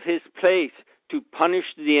out of his place to punish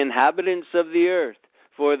the inhabitants of the earth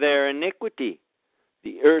for their iniquity.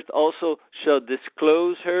 The earth also shall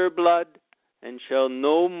disclose her blood, and shall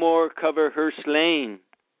no more cover her slain.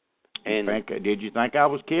 And Did you think I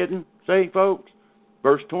was kidding? See, folks,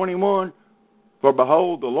 verse 21, for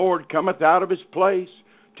behold, the Lord cometh out of his place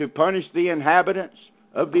to punish the inhabitants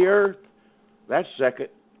of the earth. That's 2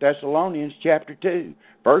 Thessalonians chapter 2,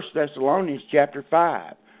 1 Thessalonians chapter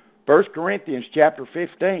 5, 1 Corinthians chapter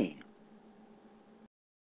 15.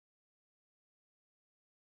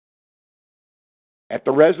 At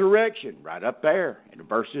the resurrection, right up there, and the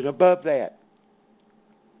verses above that.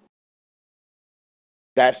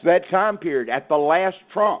 That's that time period, at the last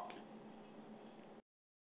trump.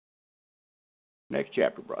 Next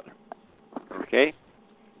chapter, brother. Okay.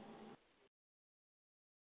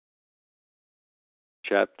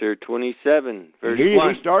 Chapter 27, verse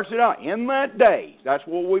 1. He starts it out. In that day. That's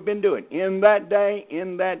what we've been doing. In that day,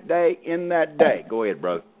 in that day, in that day. Go ahead,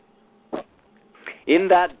 brother. In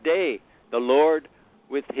that day, the Lord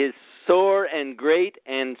with his sore and great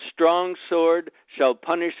and strong sword shall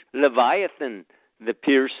punish Leviathan, the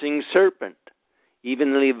piercing serpent,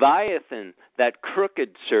 even Leviathan, that crooked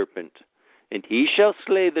serpent. And he shall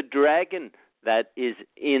slay the dragon that is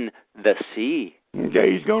in the sea.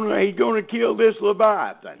 Okay, he's gonna kill this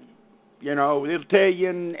Leviathan. You know, it'll tell you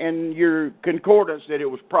in your concordance that it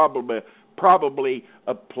was probably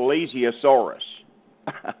a plesiosaurus.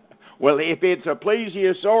 Well, if it's a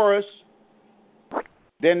plesiosaurus,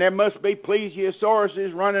 then there must be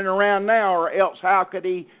plesiosauruses running around now, or else how could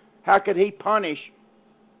he punish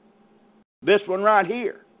this one right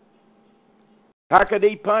here? How could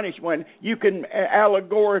he punish when you can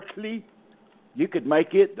allegorically, you could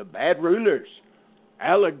make it the bad rulers.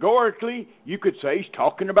 Allegorically, you could say he's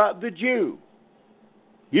talking about the Jew.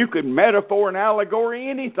 You could metaphor and allegory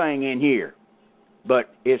anything in here.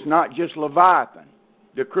 But it's not just Leviathan,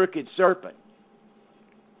 the crooked serpent.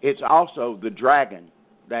 It's also the dragon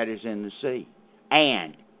that is in the sea.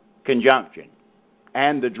 And, conjunction,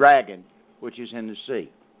 and the dragon which is in the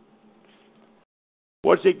sea.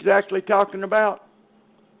 What's he exactly talking about?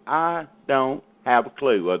 I don't have a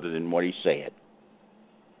clue other than what he said.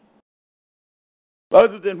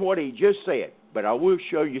 Other than what he just said. But I will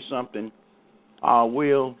show you something. I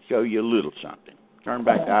will show you a little something. Turn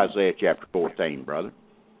back to Isaiah chapter 14, brother.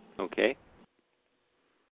 Okay.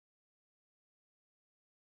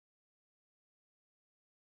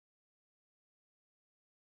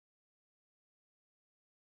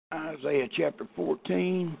 Isaiah chapter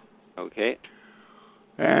 14. Okay.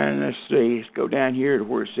 And let's see. Let's go down here to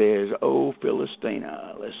where it says, "O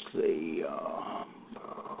Philistina." Let's see.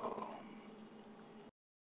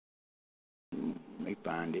 Let me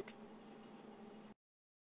find it.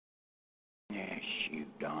 Yeah, shoot,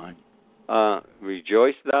 Don.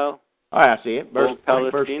 Rejoice thou. Oh, I see it. O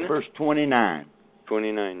Palestina? Verse 29.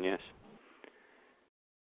 29, yes.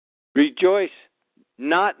 Rejoice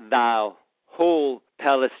not thou, whole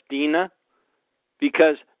Palestina,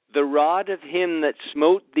 because the rod of him that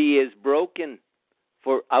smote thee is broken.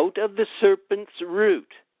 For out of the serpent's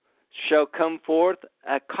root shall come forth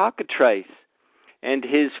a cockatrice, and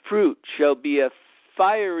his fruit shall be a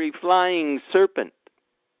fiery flying serpent.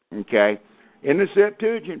 Okay. In the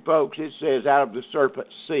Septuagint, folks, it says out of the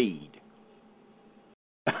serpent's seed.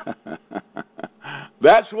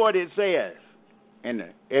 That's what it says.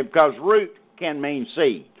 Because root can mean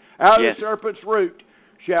seed. Out of Yes. the serpent's root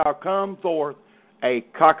shall come forth a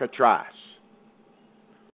cockatrice.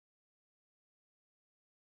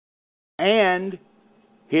 And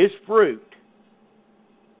his fruit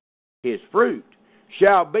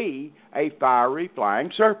shall be a fiery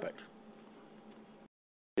flying serpent.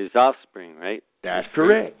 His offspring, right? That's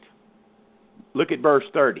correct. Look at verse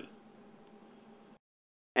 30.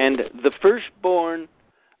 And the firstborn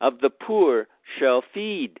of the poor shall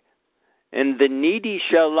feed, and the needy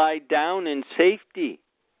shall lie down in safety.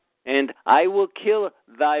 And I will kill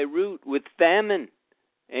thy root with famine,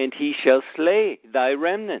 and he shall slay thy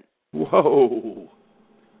remnant. Whoa.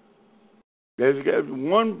 There's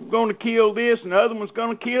one going to kill this, and the other one's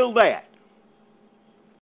going to kill that.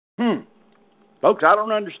 Folks, I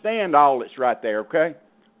don't understand all that's right there, okay?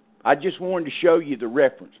 I just wanted to show you the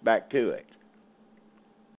reference back to it.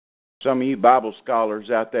 Some of you Bible scholars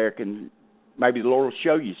out there maybe the Lord will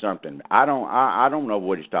show you something. I don't know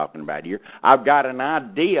what he's talking about here. I've got an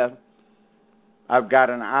idea that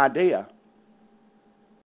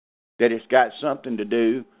it's got something to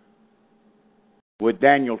do with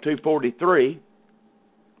Daniel 2:43,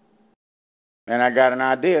 and I got an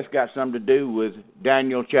idea it's got something to do with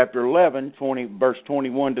Daniel chapter 11, verse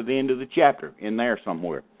 21 to the end of the chapter, in there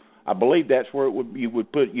somewhere. I believe that's where you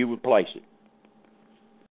would place it.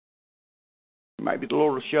 Maybe the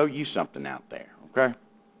Lord will show you something out there, okay?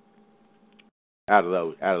 Out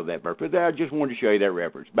of that verse. But I just wanted to show you that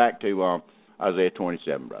reference. Back to Isaiah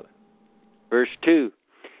 27, brother. Verse 2.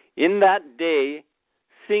 In that day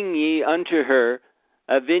sing ye unto her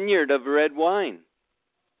a vineyard of red wine.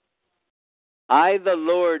 I, the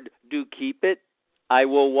Lord, do keep it. I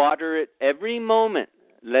will water it every moment,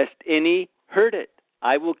 lest any hurt it.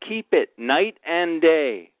 I will keep it night and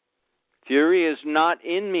day. Fury is not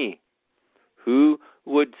in me. Who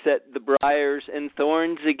would set the briars and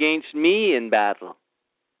thorns against me in battle?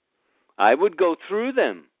 I would go through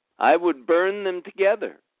them. I would burn them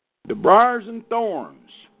together. The briars and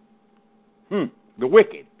thorns. The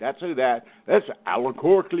wicked. That's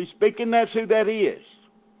allegorically speaking, that's who that is.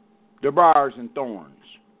 The briars and thorns.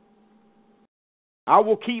 I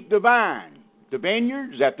will keep the vine. The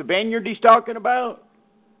vineyard, is that the vineyard he's talking about?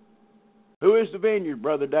 Who is the vineyard,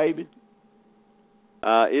 Brother David?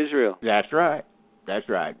 Israel. That's right.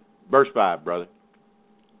 Verse 5, brother.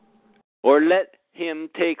 Or let him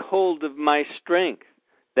take hold of my strength,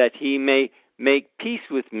 that he may make peace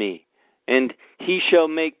with me, and he shall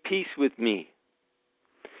make peace with me.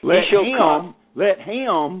 Let him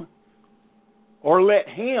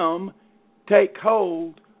take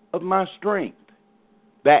hold of my strength,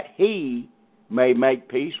 that he may make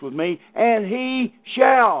peace with me, and he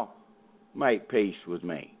shall make peace with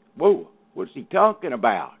me. Whoa, what's he talking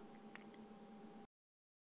about?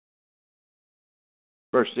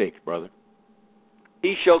 Verse 6, brother.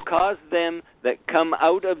 He shall cause them that come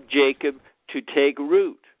out of Jacob to take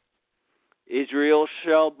root. Israel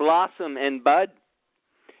shall blossom and bud,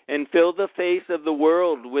 and fill the face of the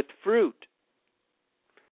world with fruit.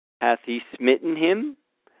 Hath he smitten him,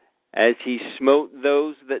 as he smote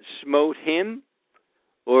those that smote him?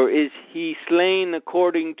 Or is he slain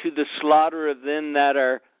according to the slaughter of them that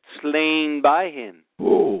are slain by him?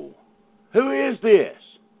 Whoa. Who is this?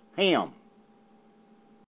 Him.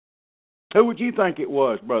 Who would you think it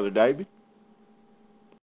was, Brother David?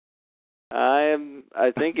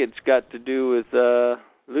 I think it's got to do with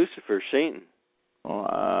Lucifer, Satan.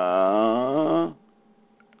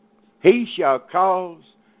 He shall cause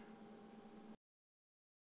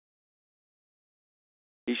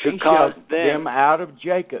them out of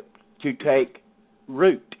Jacob to take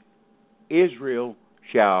root. Israel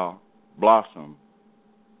shall blossom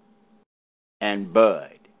and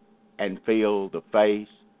bud and fill the face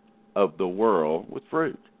of the world with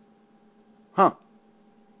fruit. Sound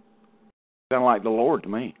like the Lord to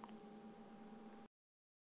me.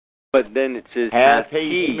 But then it says, hath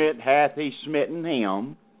he smitten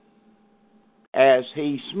him, as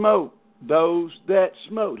he smote those that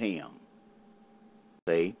smote him.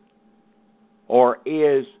 See? Or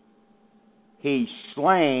is he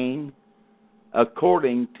slain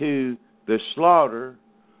according to the slaughter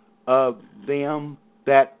of them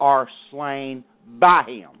that are slain by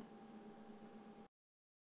him?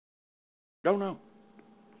 Don't know.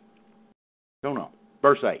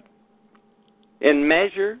 Verse 8. In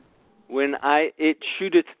measure, when it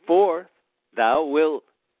shooteth forth, thou wilt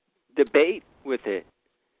debate with it.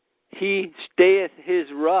 He stayeth his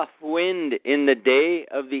rough wind in the day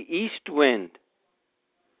of the east wind.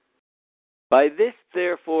 By this,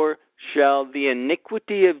 therefore, shall the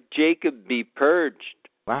iniquity of Jacob be purged.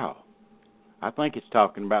 Wow. I think it's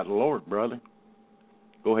talking about the Lord, brother.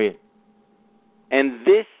 Go ahead. And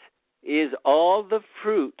this is all the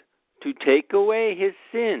fruit to take away his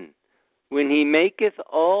sin, when he maketh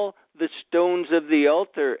all the stones of the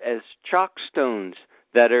altar as chalk stones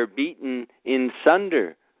that are beaten in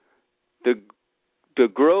sunder. The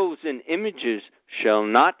groves and images shall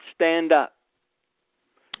not stand up.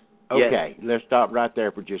 Okay, let's stop right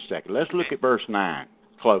there for just a second. Let's look at verse 9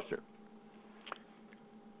 closer.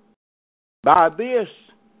 By this,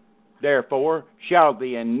 therefore, shall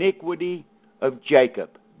the iniquity of Jacob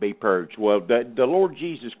be purged. Well, the Lord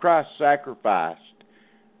Jesus Christ sacrificed.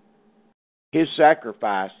 His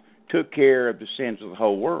sacrifice took care of the sins of the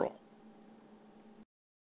whole world.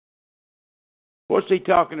 What's he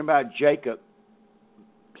talking about? Jacob's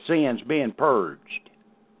sins being purged.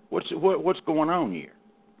 What's going on here?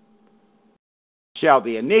 Shall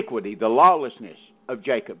the iniquity, the lawlessness of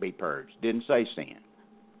Jacob be purged? Didn't say sin.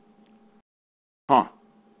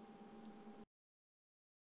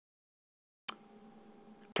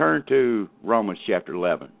 Turn to Romans chapter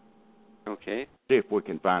 11. Okay. See if we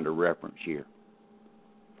can find a reference here.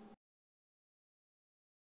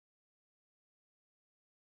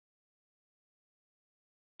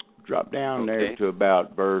 Drop down there to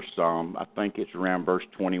about verse, I think it's around verse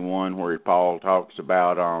 21, where Paul talks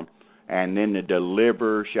about, and then the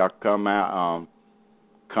deliverer shall come out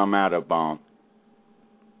of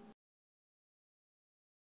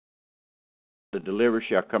the deliverer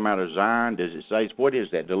shall come out of Zion. Does it say, what is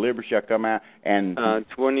that? Deliverer shall come out, and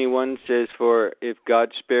 21 says, for if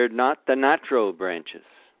God spared not the natural branches.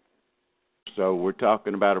 So we're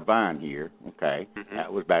talking about a vine here. Okay,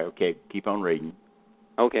 that was back. Okay, keep on reading.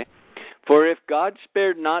 Okay. For if God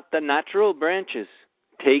spared not the natural branches,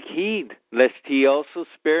 take heed, lest he also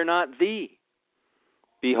spare not thee.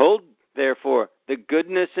 Behold, therefore, the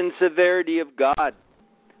goodness and severity of God.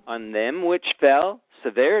 On them which fell,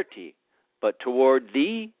 severity, but toward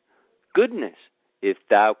thee, goodness, if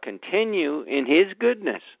thou continue in his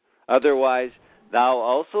goodness. Otherwise, thou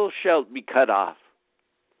also shalt be cut off.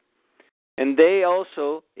 And they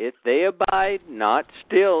also, if they abide not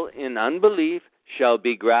still in unbelief, shall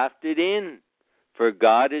be grafted in, for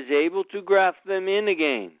God is able to graft them in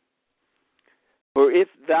again. For if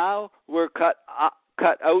thou were cut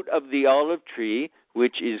out of the olive tree,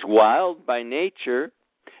 which is wild by nature,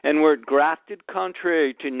 and wert grafted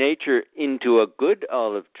contrary to nature into a good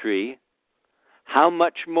olive tree, how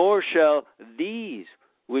much more shall these,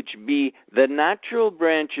 which be the natural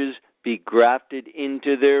branches, be grafted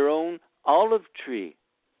into their own olive tree?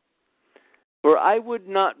 For I would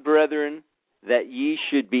not, brethren, that ye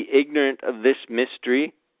should be ignorant of this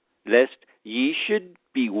mystery, lest ye should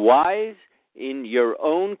be wise in your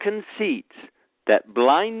own conceits, that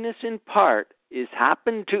blindness in part is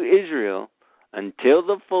happened to Israel, until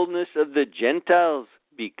the fullness of the Gentiles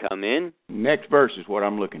be come in. Next verse is what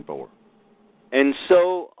I'm looking for. And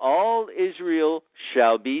so all Israel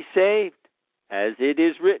shall be saved, as it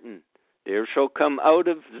is written, there shall come out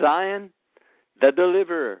of Zion the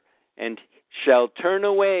deliverer, and shall turn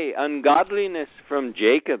away ungodliness from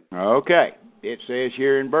Jacob. Okay. It says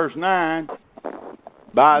here in verse 9,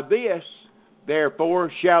 by this,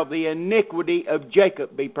 therefore, shall the iniquity of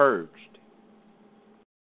Jacob be purged.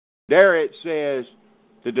 There it says,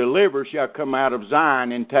 the deliverer shall come out of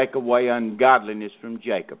Zion and take away ungodliness from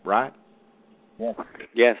Jacob, right?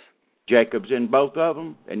 Yes. Jacob's in both of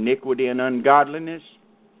them, iniquity and ungodliness.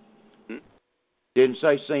 Didn't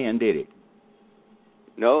say sin, did it?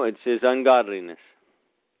 No, it says ungodliness.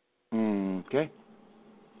 Okay.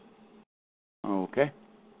 Okay.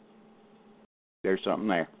 There's something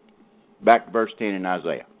there. Back to verse 10 in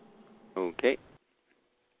Isaiah. Okay.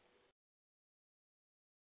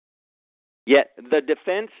 Yet the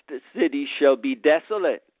defenced city shall be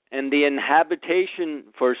desolate, and the inhabitation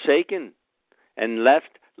forsaken, and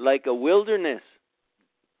left like a wilderness.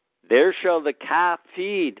 There shall the calf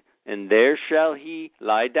feed, and there shall he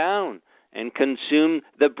lie down, and consume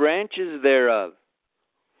the branches thereof.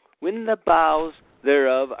 When the boughs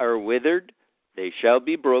thereof are withered, they shall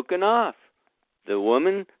be broken off. The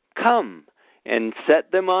woman come, and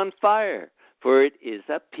set them on fire, for it is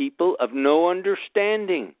a people of no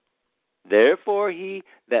understanding. Therefore he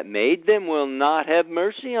that made them will not have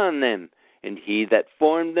mercy on them, and he that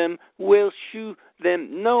formed them will shew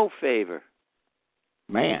them no favor.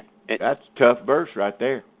 Man, that's a tough verse right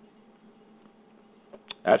there.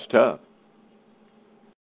 That's tough.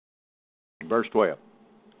 Verse 12.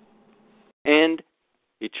 And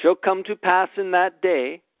it shall come to pass in that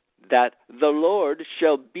day that the Lord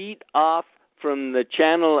shall beat off from the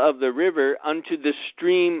channel of the river unto the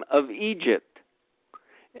stream of Egypt.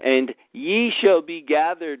 And ye shall be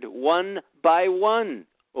gathered one by one,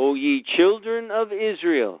 O ye children of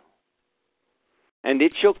Israel. And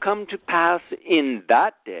it shall come to pass in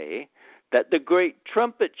that day that the great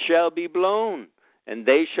trumpet shall be blown, and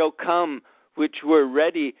they shall come which were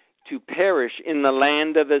ready to perish in the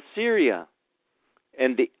land of Assyria,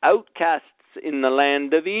 and the outcasts in the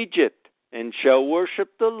land of Egypt, and shall worship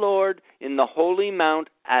the Lord in the holy mount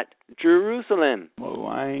at Jerusalem. Well,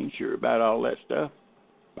 I ain't sure about all that stuff.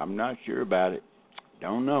 I'm not sure about it.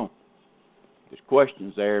 Don't know. There's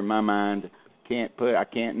questions there in my mind. I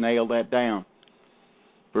can't nail that down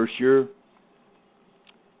for sure.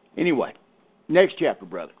 Anyway, next chapter,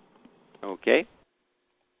 brother. Okay.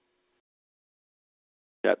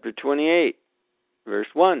 Chapter 28, verse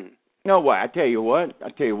 1. No way. I tell you what.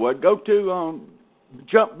 Go to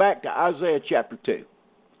jump back to Isaiah chapter 2.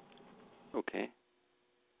 Okay.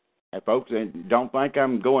 Hey, folks, and don't think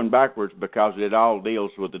I'm going backwards because it all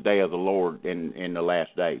deals with the day of the Lord in the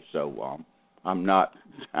last days. So I'm not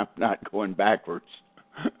going backwards.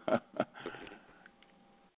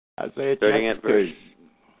 Isaiah starting chapter at 2.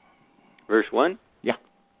 Verse 1? Yeah.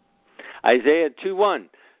 Isaiah 2:1.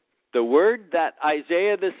 The word that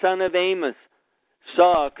Isaiah the son of Amos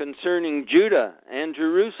saw concerning Judah and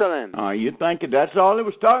Jerusalem. You think that's all it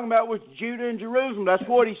was talking about was Judah and Jerusalem. That's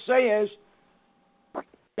what he says.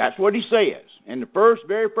 That's what he says in the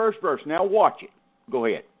very first verse. Now watch it. Go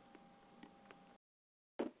ahead.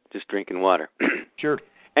 Just drinking water. Sure.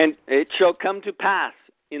 And it shall come to pass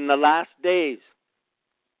in the last days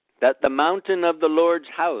that the mountain of the Lord's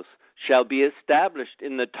house shall be established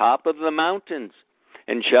in the top of the mountains,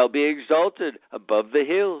 and shall be exalted above the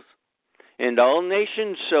hills, and all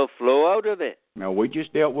nations shall flow out of it. Now, we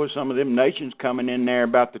just dealt with some of them nations coming in there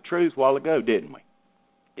about the truth a while ago, didn't we?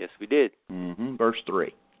 Yes, we did. Verse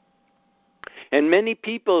 3. And many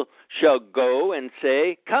people shall go and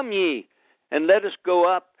say, Come ye, and let us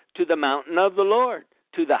go up to the mountain of the Lord,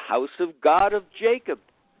 to the house of God of Jacob.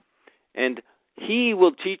 And he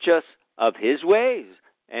will teach us of his ways,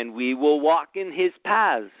 and we will walk in his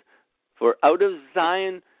paths. For out of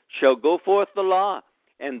Zion shall go forth the law,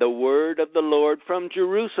 and the word of the Lord from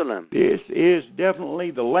Jerusalem. This is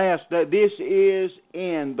definitely the last day. This is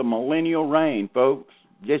in the millennial reign, folks.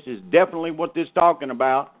 This is definitely what this is talking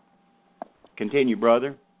about. Continue,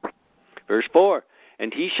 brother. Verse 4.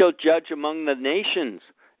 And he shall judge among the nations,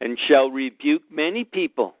 and shall rebuke many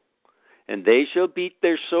people. And they shall beat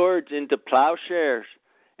their swords into plowshares,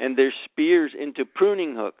 and their spears into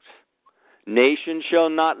pruning hooks. Nation shall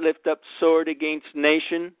not lift up sword against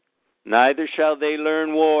nation, neither shall they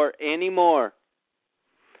learn war any more.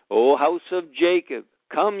 O house of Jacob,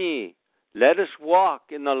 come ye, let us walk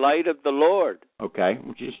in the light of the Lord. Okay,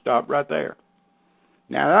 we'll just stop right there.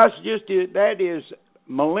 Now, that is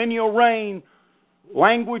millennial reign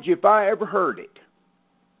language if I ever heard it.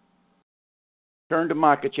 Turn to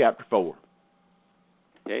Micah chapter 4.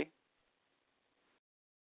 Okay.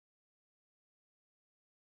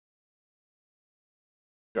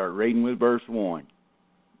 Start reading with verse 1.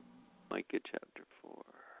 Micah chapter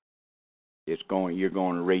 4. You're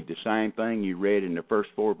going to read the same thing you read in the first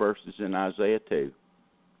 4 verses in Isaiah 2.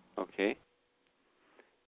 Okay.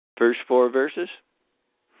 First 4 verses?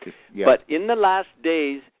 Yeah. But in the last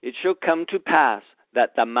days it shall come to pass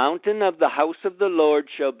that the mountain of the house of the Lord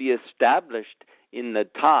shall be established in the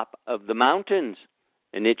top of the mountains,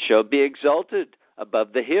 and it shall be exalted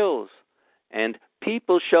above the hills, and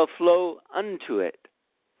people shall flow unto it.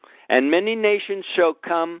 And many nations shall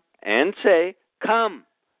come and say, Come,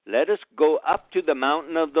 let us go up to the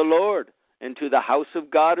mountain of the Lord, and to the house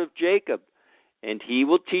of God of Jacob, and he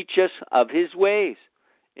will teach us of his ways,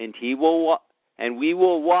 and we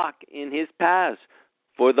will walk in his paths.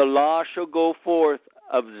 For the law shall go forth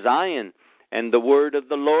of Zion, and the word of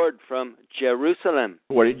the Lord from Jerusalem.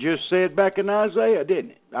 What it just said back in Isaiah,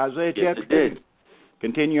 didn't it? Isaiah chapter 2. Did.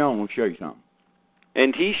 Continue on, we'll show you something.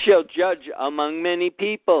 And he shall judge among many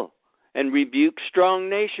people, and rebuke strong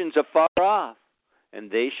nations afar off. And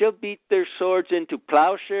they shall beat their swords into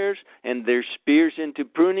plowshares, and their spears into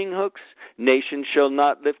pruning hooks. Nation shall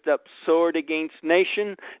not lift up sword against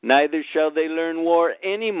nation, neither shall they learn war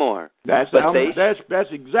any more. That's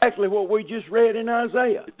exactly what we just read in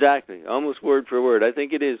Isaiah. Exactly, almost word for word. I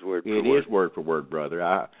think it is word for word. It is word for word,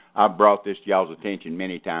 brother. I've brought this to y'all's attention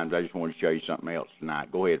many times. I just want to show you something else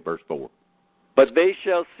tonight. Go ahead, verse 4. But they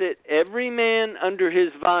shall sit every man under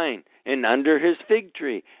his vine, and under his fig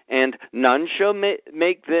tree, and none shall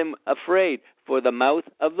make them afraid, for the mouth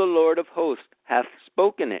of the Lord of hosts hath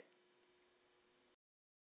spoken it.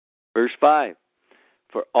 Verse 5.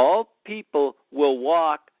 For all people will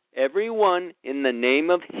walk, every one in the name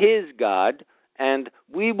of his God, and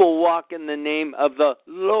we will walk in the name of the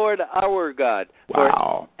Lord our God.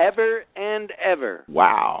 Wow. Forever and ever.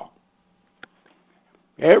 Wow.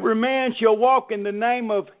 Every man shall walk in the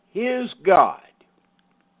name of his God.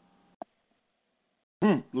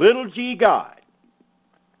 Little g God.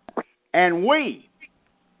 And we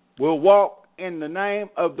will walk in the name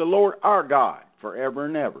of the Lord our God forever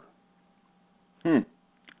and ever.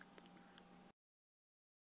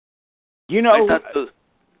 You know,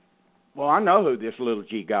 well, I know who this little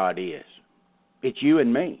g God is. It's you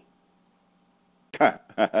and me.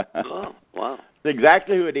 Oh, wow. It's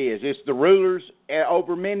exactly who it is. It's the rulers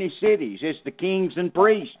over many cities. It's the kings and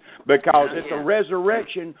priests. Because at the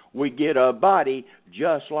resurrection, we get a body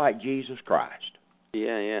just like Jesus Christ.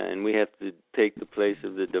 Yeah, and we have to take the place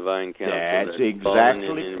of the divine council. That's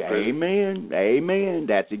exactly, amen.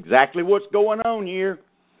 That's exactly what's going on here.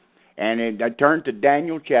 And I turn to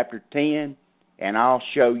Daniel chapter 10, and I'll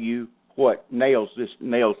show you what nails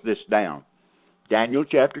this down. Daniel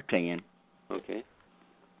chapter 10. Okay.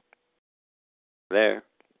 There.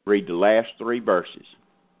 Read the last 3 verses.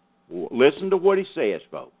 Listen to what he says,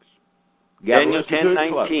 folks. Daniel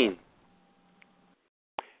 10:19.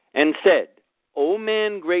 And said, O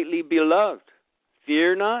man greatly beloved,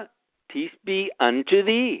 fear not, peace be unto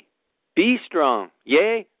thee. Be strong,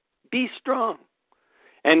 yea, be strong.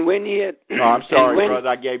 And when he had... No, I'm sorry, brother,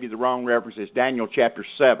 I gave you the wrong reference. It's Daniel chapter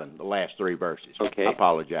 7, the last 3 verses. Okay. I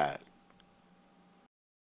apologize.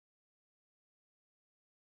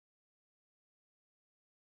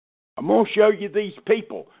 I'm going to show you these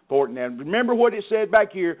people. Now, remember what it said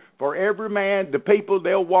back here. For every man, the people,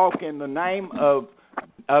 they'll walk in the name of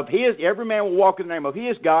his. Every man will walk in the name of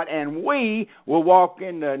his God, and we will walk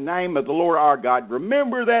in the name of the Lord our God.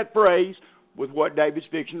 Remember that phrase with what David's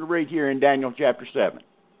fixing to read here in Daniel chapter 7.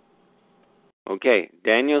 Okay,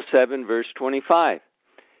 Daniel 7, verse 25.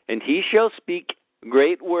 And he shall speak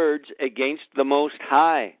great words against the Most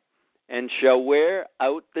High, and shall wear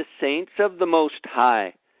out the saints of the Most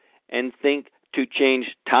High, and think to change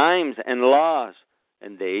times and laws,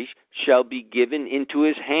 and they shall be given into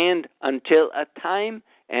his hand until a time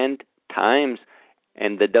and times,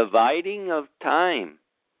 and the dividing of time.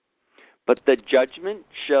 But the judgment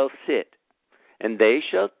shall sit, and they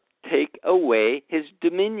shall take away his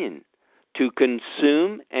dominion, to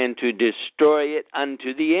consume and to destroy it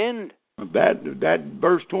unto the end. That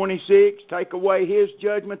verse 26, take away his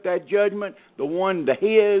judgment, that judgment, the one, the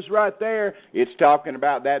his right there, it's talking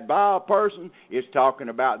about that vile person. It's talking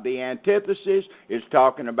about the antithesis. It's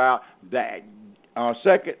talking about that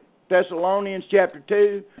 2 Thessalonians chapter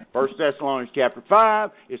 2, 1 Thessalonians chapter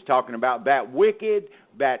 5. It's talking about that wicked,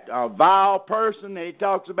 that vile person that he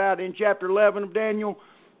talks about in chapter 11 of Daniel.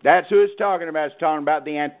 That's who it's talking about. It's talking about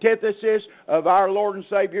the antithesis of our Lord and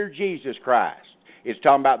Savior Jesus Christ. It's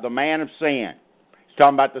talking about the man of sin. It's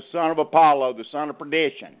talking about the son of Apollo, the son of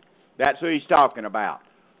perdition. That's who he's talking about.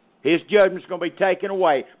 His judgment's going to be taken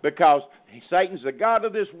away because Satan's the god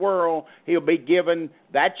of this world. He'll be given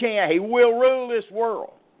that chance. He will rule this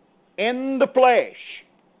world in the flesh.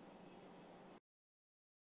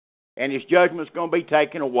 And his judgment's going to be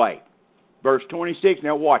taken away. Verse 26,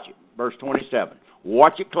 now watch it. Verse 27.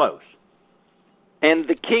 Watch it close. And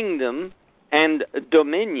the kingdom and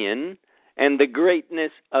dominion and the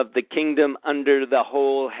greatness of the kingdom under the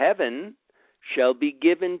whole heaven shall be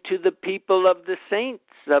given to the people of the saints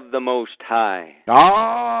of the Most High.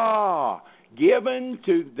 Given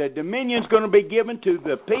to, the dominion's going to be given to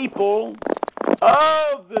the people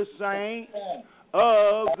of the saints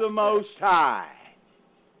of the Most High.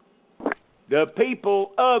 The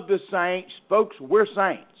people of the saints, folks, we're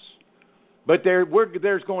saints. But there's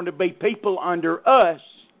going to be people under us.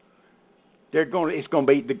 The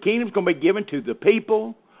kingdom's going to be given to the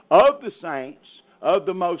people of the saints of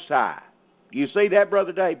the Most High. You see that,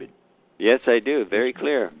 Brother David? Yes, I do. Very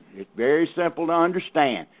clear. It's very simple to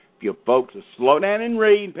understand. If you folks will slow down and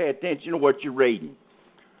read and pay attention to what you're reading.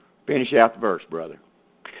 Finish out the verse, brother.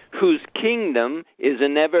 Whose kingdom is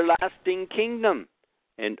an everlasting kingdom,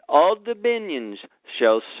 and all dominions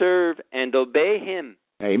shall serve and obey him.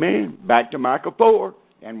 Amen. Back to Micah 4,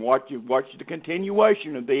 and watch the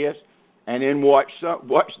continuation of this. And then watch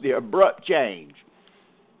the abrupt change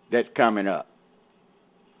that's coming up.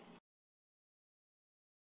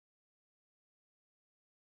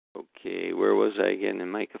 Okay, where was I again in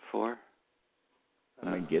Micah 4?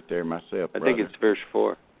 Let me get there myself, brother. I think it's verse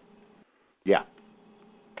 4. Yeah.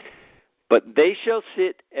 But they shall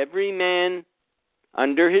sit every man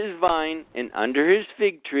under his vine and under his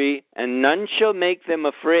fig tree, and none shall make them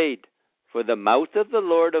afraid, for the mouth of the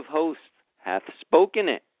Lord of hosts hath spoken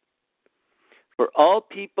it. For all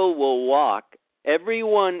people will walk, every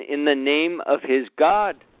one in the name of his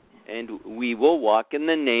God, and we will walk in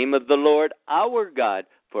the name of the Lord our God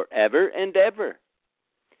forever and ever.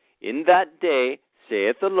 In that day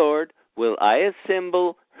saith the Lord, will I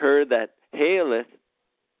assemble her that haileth,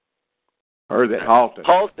 Her that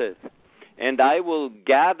halteth. And I will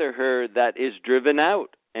gather her that is driven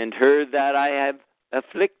out, and her that I have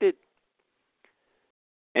afflicted.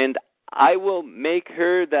 And I will make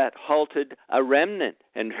her that halted a remnant,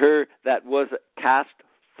 and her that was cast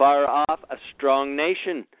far off a strong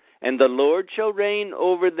nation. And the Lord shall reign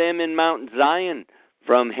over them in Mount Zion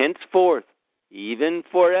from henceforth, even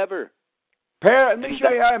forever. Let me show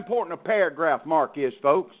you how important a paragraph mark is,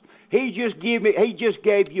 folks. He just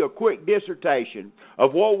gave you a quick dissertation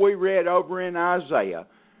of what we read over in Isaiah.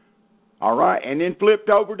 All right, and then flipped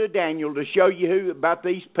over to Daniel to show you about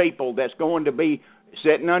these people that's going to be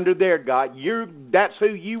sitting under their God. That's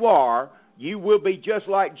who you are. You will be just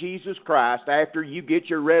like Jesus Christ after you get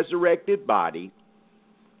your resurrected body,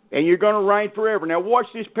 and you're going to reign forever. Now, watch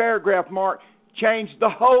this paragraph mark change the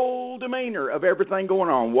whole demeanor of everything going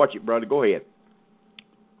on. Watch it, brother. Go ahead.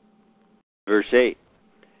 Verse 8,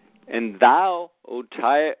 and thou, O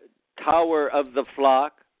tower of the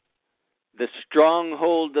flock, the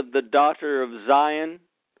stronghold of the daughter of Zion,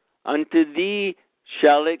 unto thee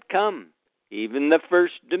shall it come, even the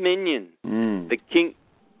first dominion.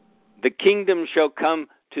 The kingdom shall come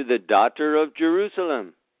to the daughter of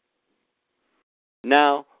Jerusalem.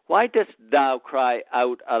 Now, why dost thou cry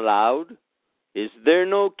out aloud? Is there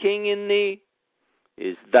no king in thee?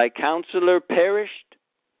 Is thy counselor perished?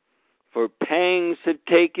 For pangs have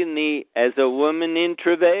taken thee as a woman in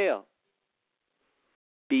travail.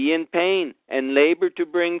 Be in pain and labor to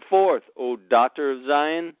bring forth, O daughter of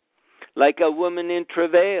Zion, like a woman in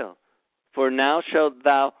travail. For now shalt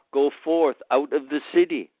thou go forth out of the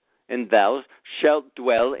city, and thou shalt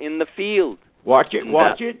dwell in the field. Watch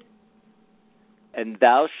it. And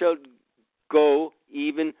thou shalt go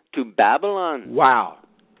even to Babylon. Wow.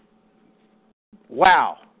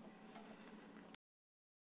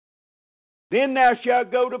 Then thou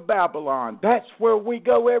shalt go to Babylon. That's where we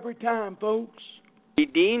go every time, folks.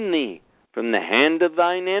 Redeem thee from the hand of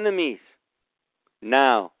thine enemies.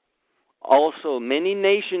 Now, also many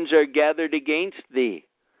nations are gathered against thee,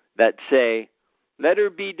 that say, let her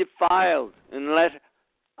be defiled, and let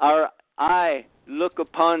our eye look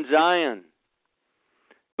upon Zion.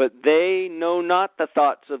 But they know not the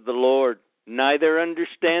thoughts of the Lord, neither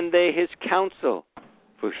understand they his counsel.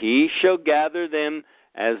 For he shall gather them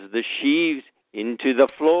as the sheaves into the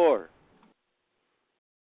floor.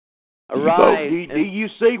 Arise. Do you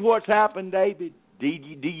see what's happened, David? Do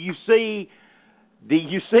you see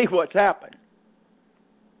what's happened?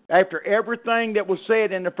 After everything that was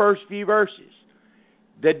said in the first few verses,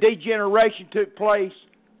 the degeneration took place,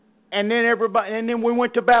 and then we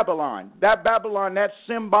went to Babylon. That Babylon, that's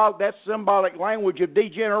symbolic language of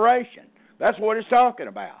degeneration. That's what it's talking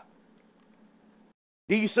about.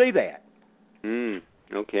 Do you see that?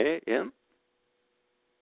 Okay, yeah.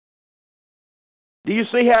 Do you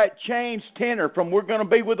see how it changed tenor from we're going to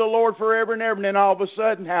be with the Lord forever and ever, and then all of a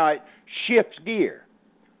sudden how it shifts gear?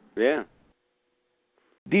 Yeah.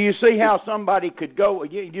 Do you see how somebody could go?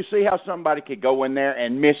 You see how somebody could go in there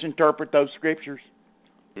and misinterpret those scriptures?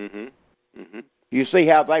 You see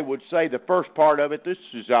how they would say the first part of it, this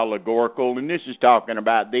is allegorical, and this is talking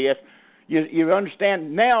about this. You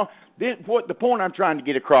understand now? What the point I'm trying to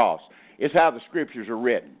get across is how the scriptures are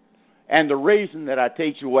written. And the reason that I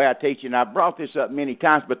teach the way I teach, and I've brought this up many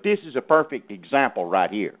times, but this is a perfect example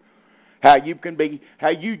right here. How you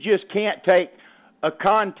just can't take a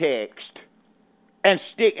context and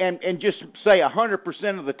stick and just say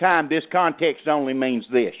 100% of the time this context only means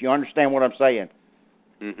this. You understand what I'm saying?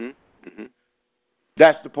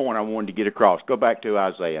 That's the point I wanted to get across. Go back to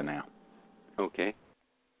Isaiah now. Okay.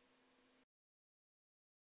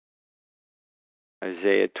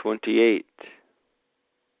 Isaiah 28.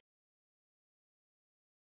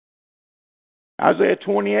 Isaiah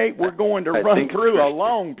 28, we're going to run through a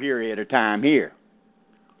long period of time here.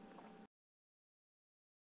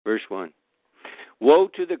 Verse 1. Woe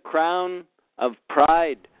to the crown of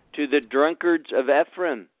pride, to the drunkards of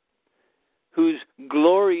Ephraim, whose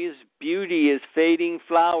glorious beauty is fading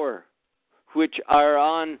flower, which are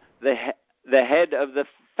on the head of the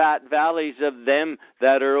fat valleys of them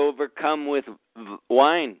that are overcome with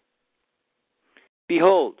wine.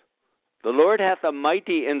 Behold, the Lord hath a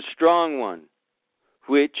mighty and strong one,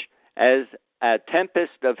 which, as a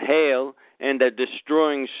tempest of hail and a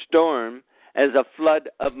destroying storm, as a flood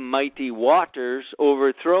of mighty waters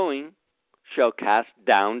overthrowing, shall cast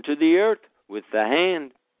down to the earth with the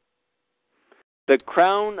hand. The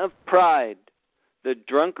crown of pride, the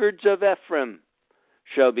drunkards of Ephraim,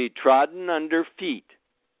 shall be trodden under feet,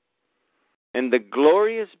 and the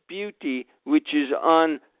glorious beauty which is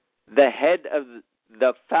on the head of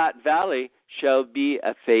the fat valley shall be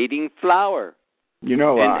a fading flower. You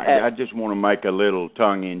know, And I just want to make a little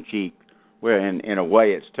tongue-in-cheek. Well, in a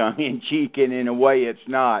way it's tongue-in-cheek, and in a way it's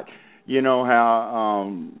not. You know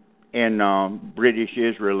how in British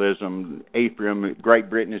Israelism, Ephraim, Great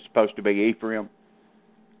Britain is supposed to be Ephraim?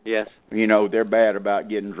 Yes. You know, they're bad about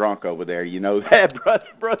getting drunk over there. You know that,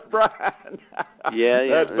 Brother Brian? Yeah.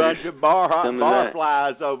 That bunch of bar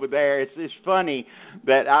flies over there. It's just funny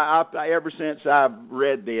that I ever since I've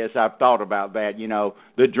read this, I've thought about that. You know,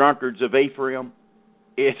 the drunkards of Ephraim.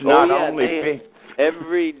 It's not only...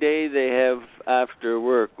 Every day they have after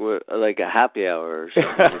work like a happy hour or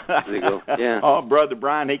something. They go, yeah. Oh, Brother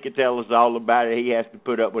Brian, he could tell us all about it. He has to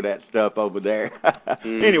put up with that stuff over there.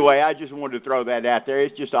 Anyway, I just wanted to throw that out there.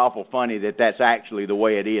 It's just awful funny that that's actually the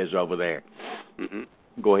way it is over there.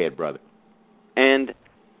 Mm-hmm. Go ahead, brother. And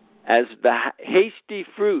as the hasty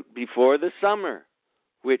fruit before the summer,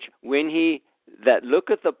 which when he that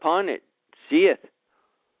looketh upon it seeth,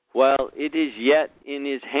 while it is yet in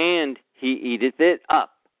his hand, he eateth it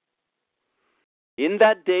up. In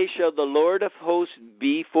that day shall the Lord of hosts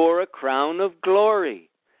be for a crown of glory,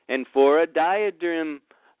 and for a diadem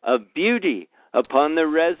of beauty upon the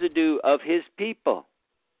residue of his people,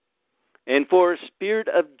 and for a spirit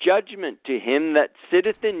of judgment to him that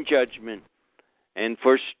sitteth in judgment, and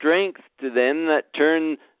for strength to them that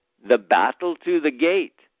turn the battle to the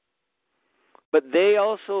gate. But they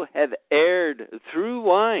also have erred through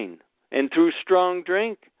wine, and through strong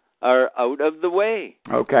drink are out of the way.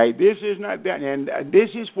 Okay, this is not that, and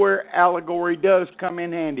this is where allegory does come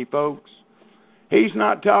in handy, folks. He's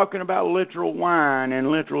not talking about literal wine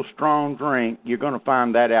and literal strong drink. You're going to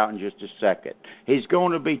find that out in just a second. He's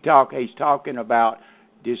talking about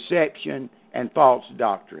deception and false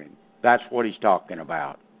doctrine. That's what he's talking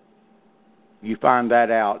about. You find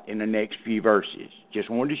that out in the next few verses.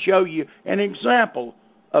 Just wanted to show you an example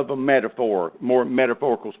of a metaphor, more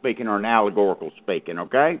metaphorical speaking or an allegorical speaking,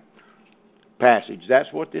 okay? Passage. That's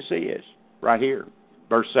what this is, right here,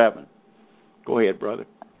 verse 7. Go ahead, brother.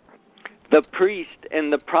 The priest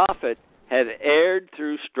and the prophet have erred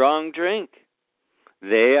through strong drink.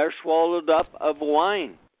 They are swallowed up of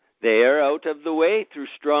wine. They are out of the way through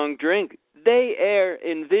strong drink. They err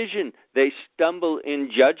in vision. They stumble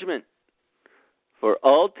in judgment. For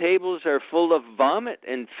all tables are full of vomit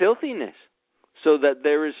and filthiness, so that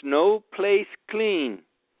there is no place clean.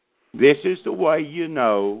 This is the way you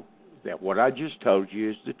know that what I just told you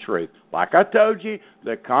is the truth. Like I told you,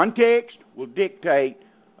 the context will dictate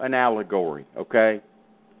an allegory, okay?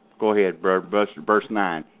 Go ahead, brother. Verse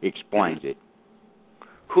 9 explains it.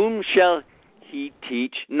 Whom shall he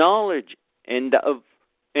teach knowledge, and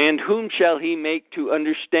whom shall he make to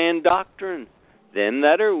understand doctrine? Them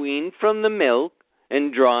that are weaned from the milk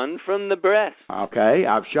and drawn from the breast. Okay,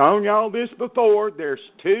 I've shown y'all this before. There's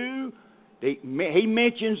two. He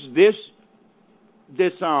mentions this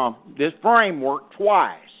framework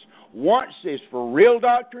twice. Once is for real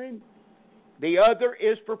doctrine. The other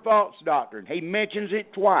is for false doctrine. He mentions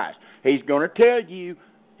it twice. He's going to tell you.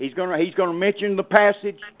 He's going to mention the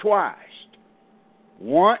passage twice.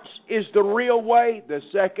 Once is the real way. The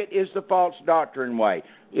second is the false doctrine way.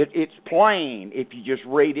 It's plain if you just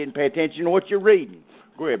read it and pay attention to what you're reading.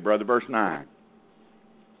 Go ahead, brother, verse 9.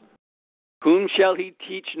 Whom shall he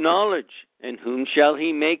teach knowledge, and whom shall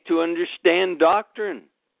he make to understand doctrine?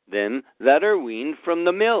 Them that are weaned from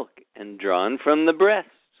the milk and drawn from the breast.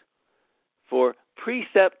 For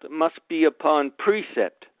precept must be upon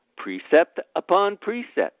precept, precept upon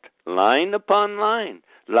precept, line upon line,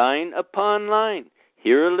 line upon line,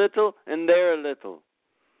 here a little and there a little.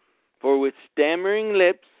 For with stammering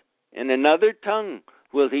lips and another tongue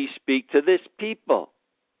will he speak to this people,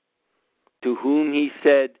 to whom he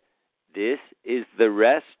said, This is the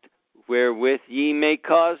rest wherewith ye may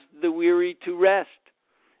cause the weary to rest,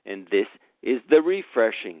 and this is the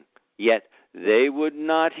refreshing, yet they would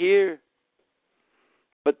not hear.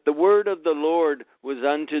 But the word of the Lord was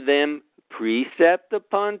unto them precept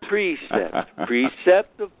upon precept,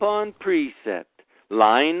 precept upon precept,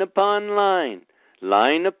 line upon line,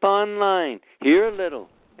 line upon line, here a little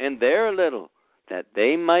and there a little, that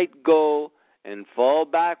they might go and fall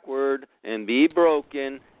backward and be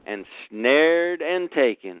broken and snared and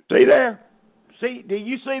taken. See there? See, do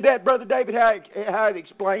you see that, Brother David, how it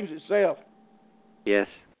explains itself? Yes.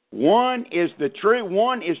 One is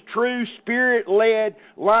true spirit-led,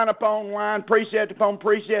 line upon line, precept upon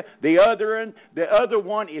precept. The other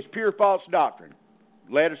one is pure false doctrine,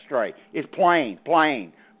 led astray. It's plain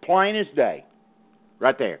as day.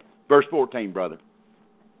 Right there. Verse 14, brother.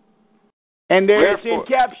 And there it's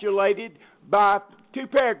encapsulated by 2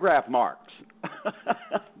 paragraph marks.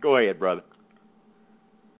 Go ahead, brother.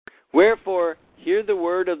 Wherefore, hear the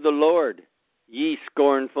word of the Lord, ye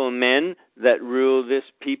scornful men that rule this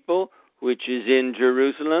people which is in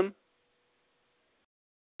Jerusalem.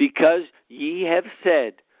 Because ye have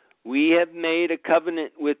said, we have made a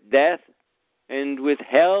covenant with death, and with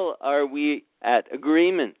hell are we at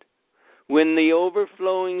agreement. When the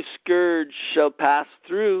overflowing scourge shall pass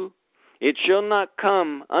through, it shall not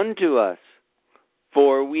come unto us.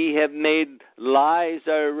 For we have made lies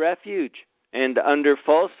our refuge, and under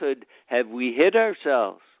falsehood have we hid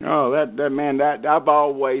ourselves. Oh, that I've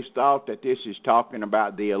always thought that this is talking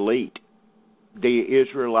about the elite, the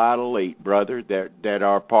Israelite elite, brother, that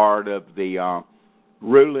are part of the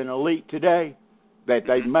ruling elite today, that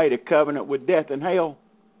they've made a covenant with death and hell.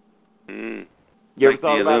 Mm. You like ever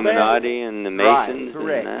thought the about Illuminati that? and the Masons? Right,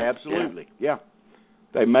 correct, and that? absolutely, yeah.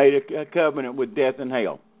 They made a covenant with death and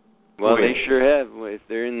hell. Well, they sure have, if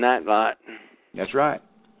they're in that lot. That's right.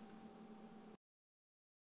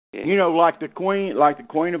 Yeah. You know, like the Queen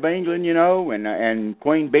of England, you know, and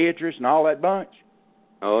Queen Beatrice and all that bunch.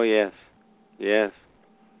 Oh, yes. Yes.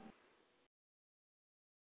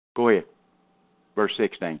 Go ahead. Verse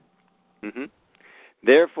 16. Mm-hmm.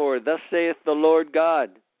 Therefore, thus saith the Lord God,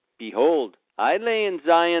 behold, I lay in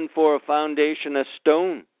Zion for a foundation a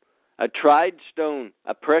stone, a tried stone,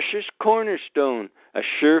 a precious cornerstone, a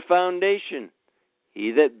sure foundation.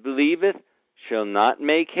 He that believeth shall not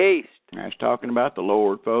make haste. That's talking about the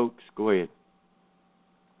Lord, folks. Go ahead.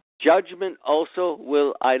 Judgment also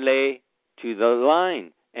will I lay to the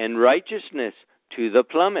line, and righteousness to the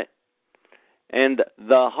plummet. And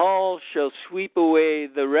the hall shall sweep away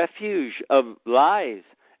the refuge of lies,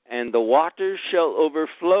 and the waters shall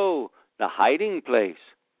overflow the hiding place.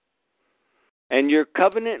 And your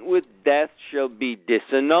covenant with death shall be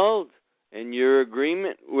disannulled, and your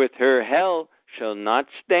agreement with her hell shall not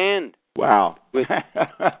stand. Wow. So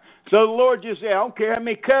the Lord just said, I don't care how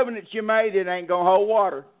many covenants you made, it ain't going to hold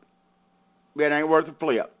water. It ain't worth a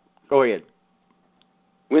flip. Go ahead.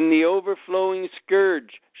 When the overflowing scourge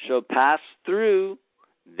shall pass through,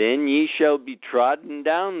 then ye shall be trodden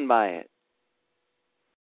down by it.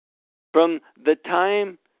 From the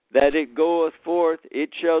time that it goeth forth,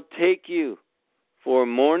 it shall take you. For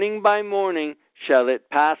morning by morning shall it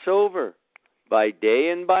pass over, by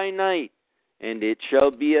day and by night, and it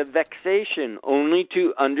shall be a vexation only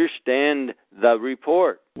to understand the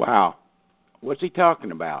report. Wow. What's he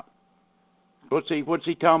talking about? What's he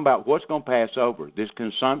talking about? What's going to pass over? This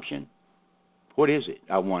consumption? What is it,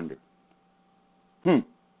 I wonder?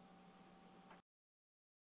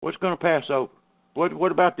 What's going to pass over?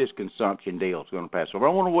 What about this consumption deal is going to pass over?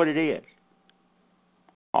 I wonder what it is.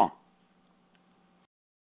 Go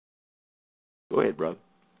ahead, brother.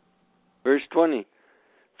 Verse 20.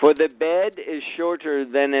 For the bed is shorter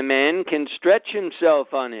than a man can stretch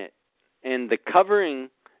himself on it, and the covering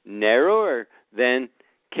narrower than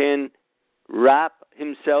can wrap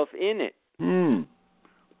himself in it.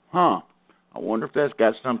 I wonder if that's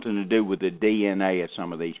got something to do with the DNA of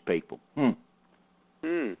some of these people.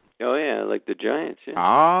 Oh, yeah, like the giants. Yeah.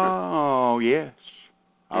 Oh, yes.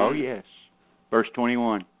 Oh, yes. Verse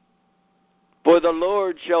 21. For the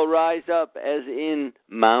Lord shall rise up as in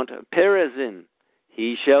Mount Perazim.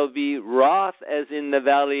 He shall be wroth as in the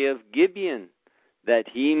valley of Gibeon, that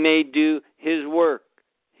he may do his work,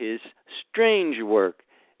 his strange work,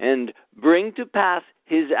 and bring to pass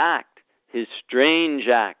his act, his strange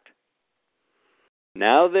act.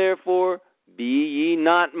 Now therefore be ye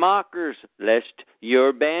not mockers, lest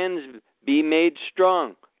your bands be made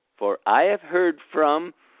strong. For I have heard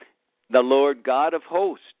from the Lord God of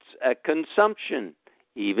hosts a consumption,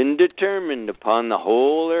 even determined upon the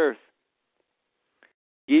whole earth.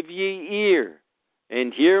 Give ye ear,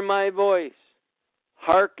 and hear my voice.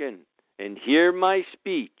 Hearken, and hear my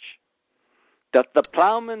speech. Doth the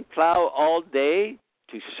plowman plow all day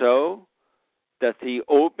to sow? Doth he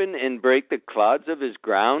open and break the clods of his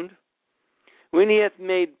ground? When he hath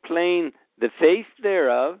made plain the face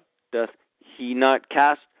thereof, doth he not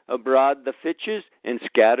cast abroad the fitches, and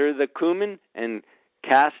scatter the cumin, and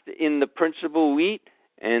cast in the principal wheat,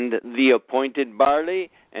 and the appointed barley,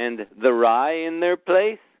 and the rye in their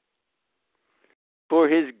place? For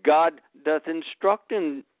his God doth instruct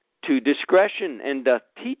him to discretion, and doth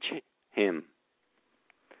teach him.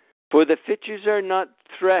 For the fitches are not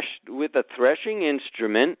threshed with a threshing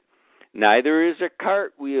instrument, neither is a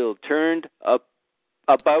cartwheel turned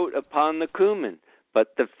about upon the cumin,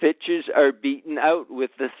 but the fitches are beaten out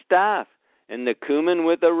with the staff, and the cumin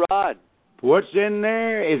with a rod. What's in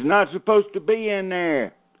there is not supposed to be in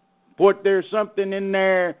there. There's something in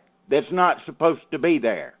there that's not supposed to be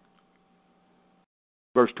there.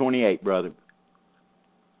 Verse 28, brother.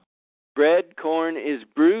 bread corn is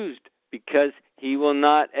bruised, because he will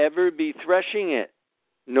not ever be threshing it,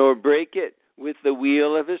 nor break it with the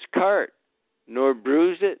wheel of his cart, nor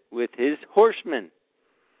bruise it with his horsemen.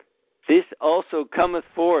 This also cometh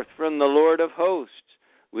forth from the Lord of hosts,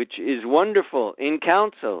 which is wonderful in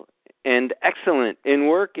counsel and excellent in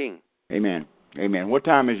working. Amen. Amen. What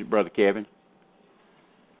time is it, Brother Kevin?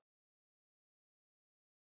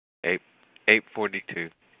 8:42.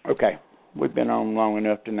 Okay. We've been on long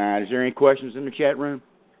enough tonight. Is there any questions in the chat room?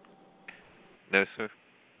 No, sir.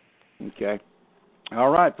 Okay. All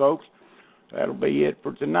right, folks. That'll be it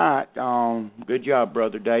for tonight. Good job,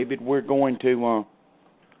 Brother David. We're going to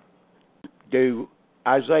do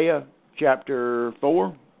Isaiah chapter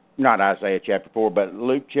 4. Not Isaiah chapter 4, but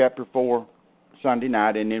Luke chapter 4 Sunday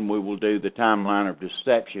night, and then we will do the timeline of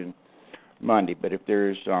deception Monday. But if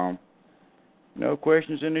there's no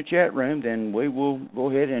questions in the chat room, then we will go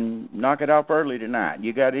ahead and knock it off early tonight.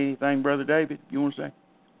 You got anything, Brother David, you want to say?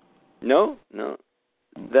 No. Okay.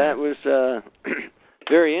 That was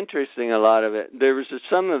very interesting, a lot of it. There was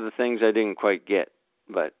some of the things I didn't quite get,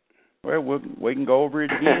 but... Well, we can go over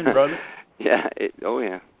it again, brother. Yeah.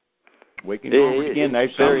 We can go over it again.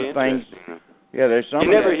 There's some of the things... Yeah, there's some.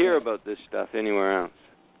 You never hear about this stuff anywhere else.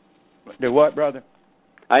 Do what, brother?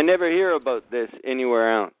 I never hear about this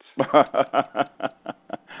anywhere else.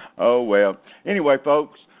 Oh, well. Anyway,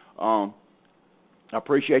 folks, I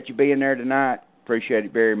appreciate you being there tonight. Appreciate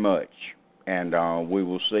it very much. And we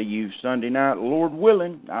will see you Sunday night, Lord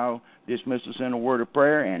willing. I'll dismiss us in a word of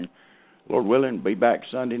prayer, and Lord willing, be back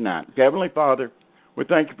Sunday night. Heavenly Father, we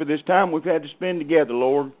thank you for this time we've had to spend together,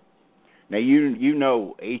 Lord. Now, you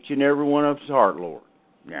know each and every one of us heart, Lord.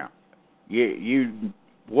 Now, you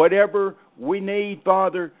whatever we need,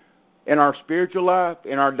 Father, in our spiritual life,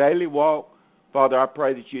 in our daily walk, Father, I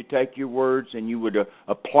pray that you take your words and you would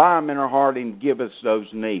apply them in our heart and give us those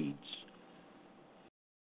needs.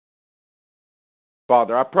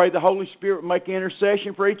 Father, I pray the Holy Spirit make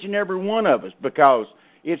intercession for each and every one of us, because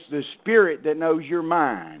it's the Spirit that knows your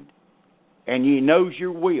mind and He knows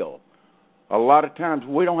your will. A lot of times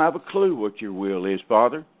we don't have a clue what your will is,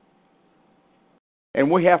 Father.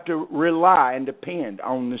 And we have to rely and depend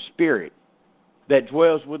on the Spirit that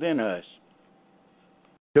dwells within us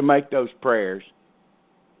to make those prayers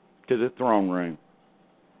to the throne room.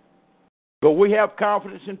 But we have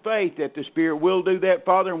confidence and faith that the Spirit will do that,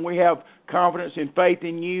 Father, and we have confidence and faith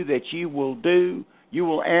in you that you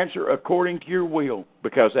will answer according to your will,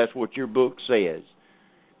 because that's what your book says.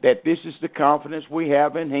 That this is the confidence we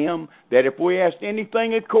have in Him, that if we ask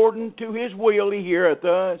anything according to His will, He heareth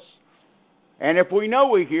us. And if we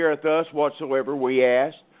know He heareth us whatsoever we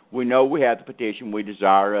ask, we know we have the petition we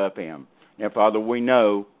desire of Him. Now, Father, we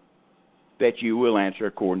know that you will answer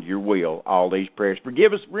according to your will all these prayers.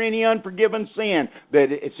 Forgive us for any unforgiven sin that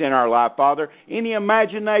it's in our life, Father. Any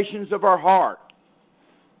imaginations of our heart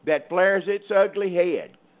that flares its ugly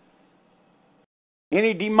head.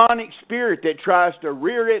 Any demonic spirit that tries to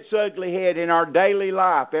rear its ugly head in our daily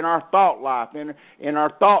life, in our thought life, in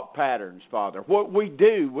our thought patterns, Father. What we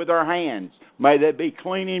do with our hands, may they be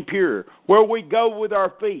clean and pure. Where we go with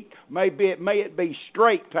our feet, may it be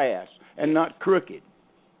straight paths and not crooked.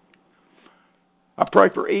 I pray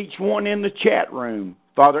for each one in the chat room.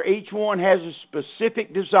 Father, each one has a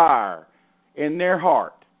specific desire in their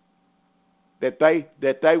heart that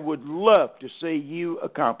they would love to see you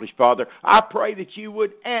accomplish, Father. I pray that you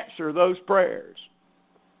would answer those prayers.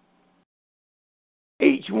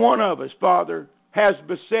 Each one of us, Father, has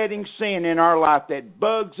besetting sin in our life that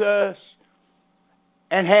bugs us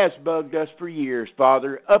and has bugged us for years,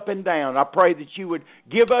 Father, up and down. I pray that you would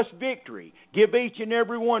give us victory. Give each and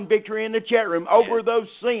every one victory in the chat room over those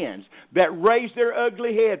sins that raise their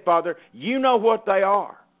ugly head, Father. You know what they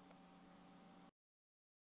are.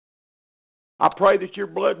 I pray that your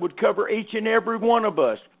blood would cover each and every one of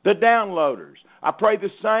us, the downloaders. I pray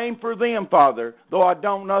the same for them, Father, though I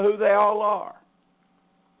don't know who they all are.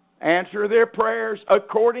 Answer their prayers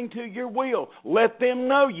according to your will. Let them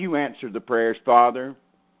know you answer the prayers, Father.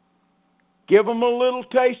 Give them a little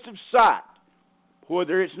taste of sight,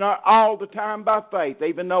 whether it's not all the time by faith,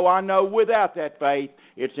 even though I know without that faith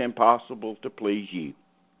it's impossible to please you.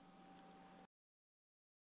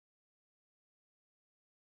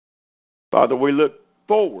 Father, we look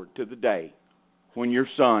forward to the day when your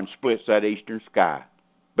Son splits that eastern sky,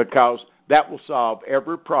 because that will solve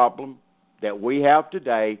every problem that we have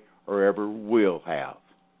today or ever will have.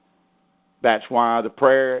 That's why the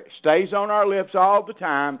prayer stays on our lips all the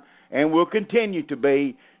time and will continue to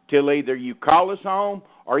be till either you call us home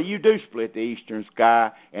or you do split the eastern sky,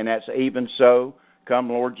 and that's even so. Come,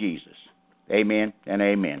 Lord Jesus. Amen and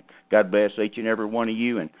amen. God bless each and every one of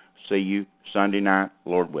you, and see you Sunday night,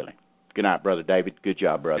 Lord willing. Good night, Brother David. Good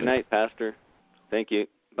job, brother. Good night, Pastor. Thank you.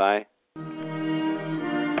 Bye.